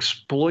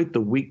exploit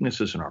the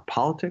weaknesses in our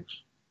politics,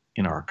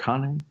 in our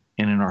economy,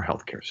 and in our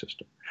healthcare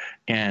system.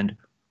 And,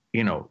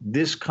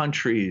 this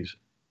country's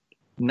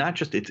not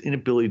just its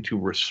inability to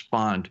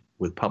respond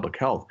with public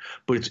health,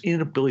 but its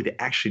inability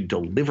to actually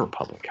deliver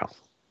public health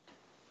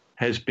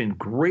has been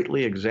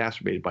greatly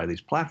exacerbated by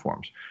these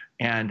platforms,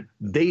 and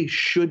they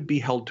should be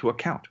held to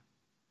account.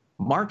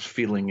 Mark's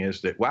feeling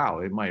is that, wow,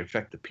 it might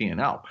affect the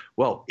P&L.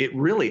 Well, it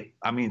really,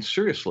 I mean,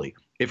 seriously,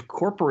 if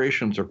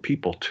corporations are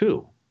people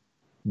too,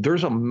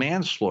 there's a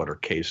manslaughter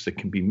case that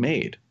can be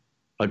made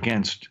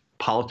against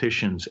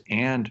politicians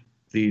and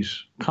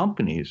these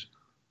companies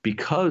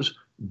because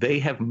they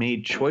have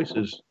made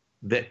choices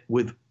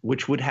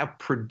which would have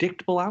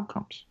predictable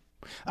outcomes.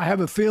 I have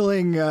a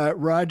feeling,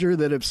 Roger,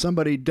 that if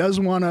somebody does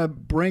want to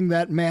bring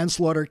that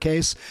manslaughter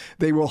case,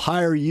 they will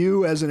hire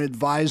you as an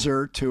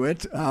advisor to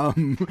it.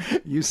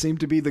 You seem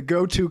to be the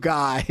go-to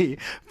guy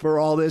for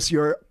all this.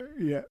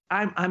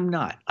 I'm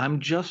not. I'm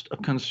just a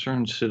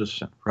concerned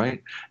citizen,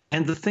 right?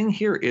 And the thing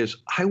here is,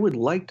 I would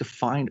like to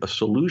find a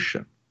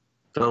solution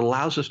that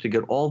allows us to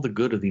get all the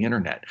good of the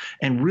internet,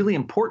 and really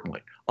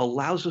importantly,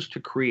 allows us to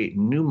create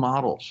new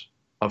models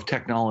of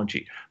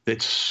technology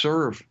that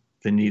serve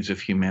the needs of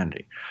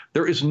humanity.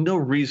 There is no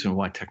reason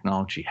why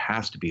technology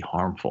has to be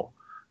harmful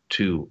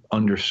to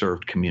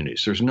underserved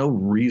communities. There's no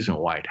reason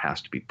why it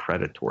has to be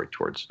predatory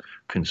towards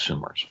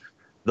consumers.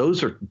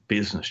 Those are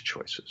business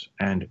choices,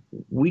 and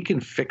we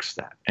can fix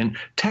that. And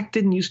tech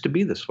didn't used to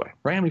be this way,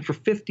 right? I mean, for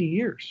 50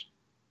 years,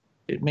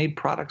 it made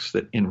products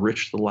that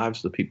enriched the lives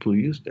of the people who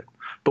used it.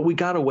 But we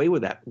got away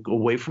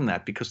from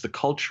that because the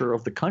culture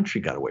of the country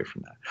got away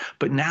from that.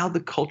 But now the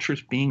culture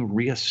is being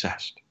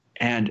reassessed.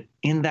 And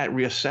in that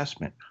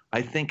reassessment,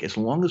 I think as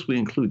long as we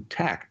include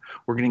tech,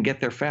 we're going to get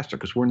there faster,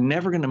 because we're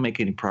never going to make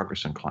any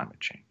progress on climate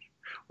change.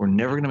 We're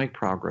never going to make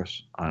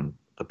progress on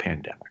the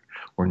pandemic.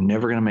 We're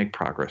never going to make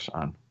progress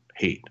on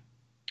hate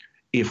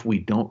if we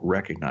don't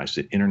recognize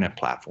that internet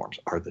platforms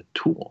are the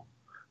tool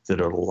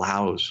that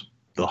allows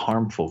the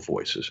harmful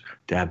voices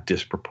to have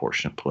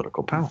disproportionate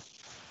political power.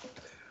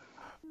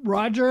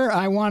 Roger,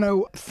 I want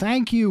to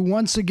thank you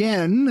once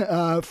again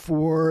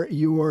for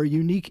your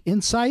unique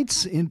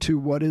insights into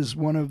what is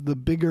one of the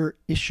bigger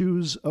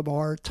issues of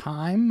our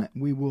time.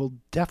 We will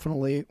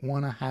definitely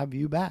want to have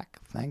you back.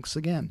 Thanks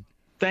again.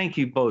 Thank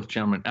you both,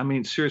 gentlemen. I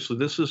mean, seriously,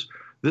 this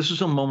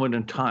is a moment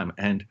in time,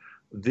 and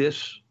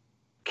this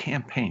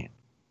campaign,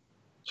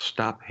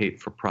 Stop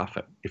Hate for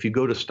Profit. If you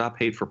go to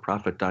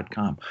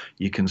stophateforprofit.com,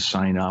 you can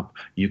sign up.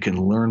 You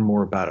can learn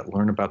more about it,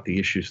 learn about the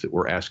issues that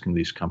we're asking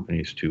these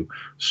companies to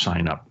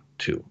sign up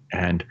to.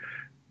 And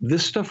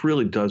this stuff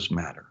really does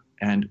matter.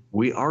 And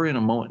we are in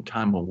a moment in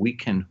time when we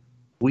can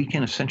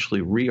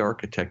essentially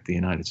re-architect the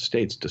United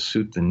States to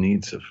suit the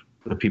needs of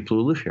the people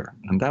who live here.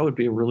 And that would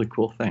be a really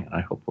cool thing.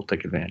 I hope we'll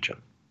take advantage of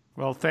it.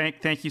 Well,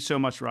 thank you so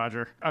much,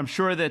 Roger. I'm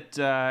sure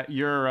that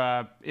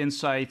your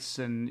insights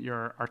and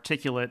your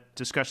articulate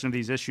discussion of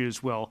these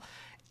issues will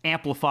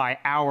amplify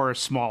our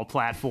small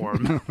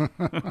platform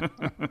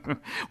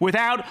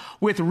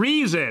with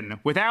reason,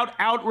 without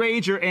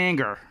outrage or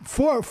anger.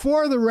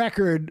 For the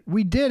record,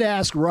 we did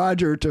ask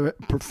Roger to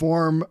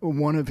perform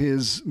one of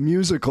his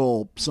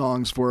musical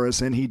songs for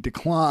us, and he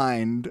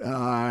declined.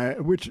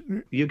 Which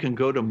you can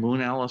go to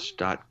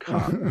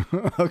moonalice.com.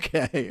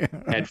 Okay.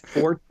 At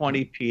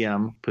 4:20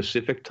 p.m.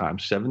 Pacific time,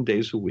 7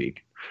 days a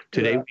week.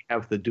 Today we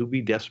have the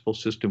Doobie Decibel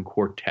System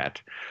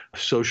Quartet,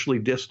 socially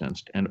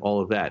distanced and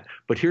all of that.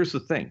 But here's the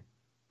thing.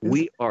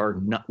 We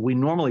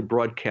normally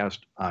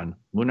broadcast on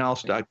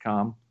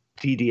moonalice.com,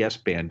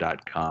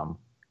 ddsband.com,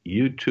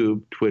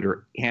 YouTube,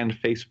 Twitter, and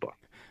Facebook.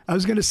 I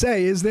was going to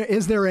say, is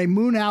there a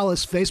Moon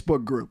Alice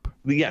Facebook group?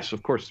 Yes,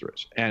 of course there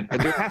is. And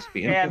there has to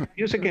be. In the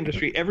music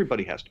industry,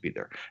 everybody has to be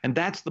there. And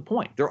that's the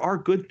point. There are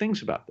good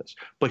things about this.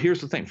 But here's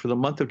the thing. For the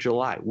month of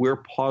July, we're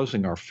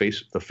pausing the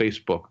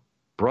Facebook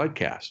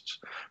broadcasts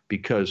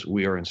because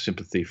we are in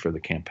sympathy for the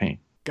campaign.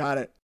 Got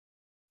it.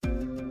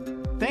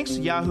 Thanks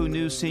to Yahoo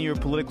News senior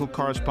political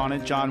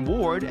correspondent John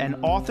Ward and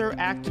author,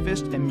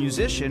 activist, and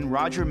musician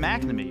Roger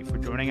McNamee for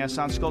joining us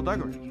on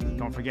Skullduggery.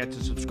 Don't forget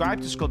to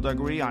subscribe to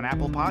Skullduggery on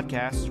Apple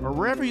Podcasts or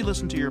wherever you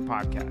listen to your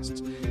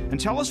podcasts. And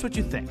tell us what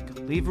you think.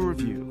 Leave a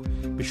review.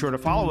 Be sure to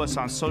follow us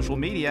on social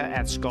media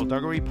at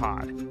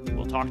SkullduggeryPod.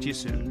 We'll talk to you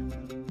soon.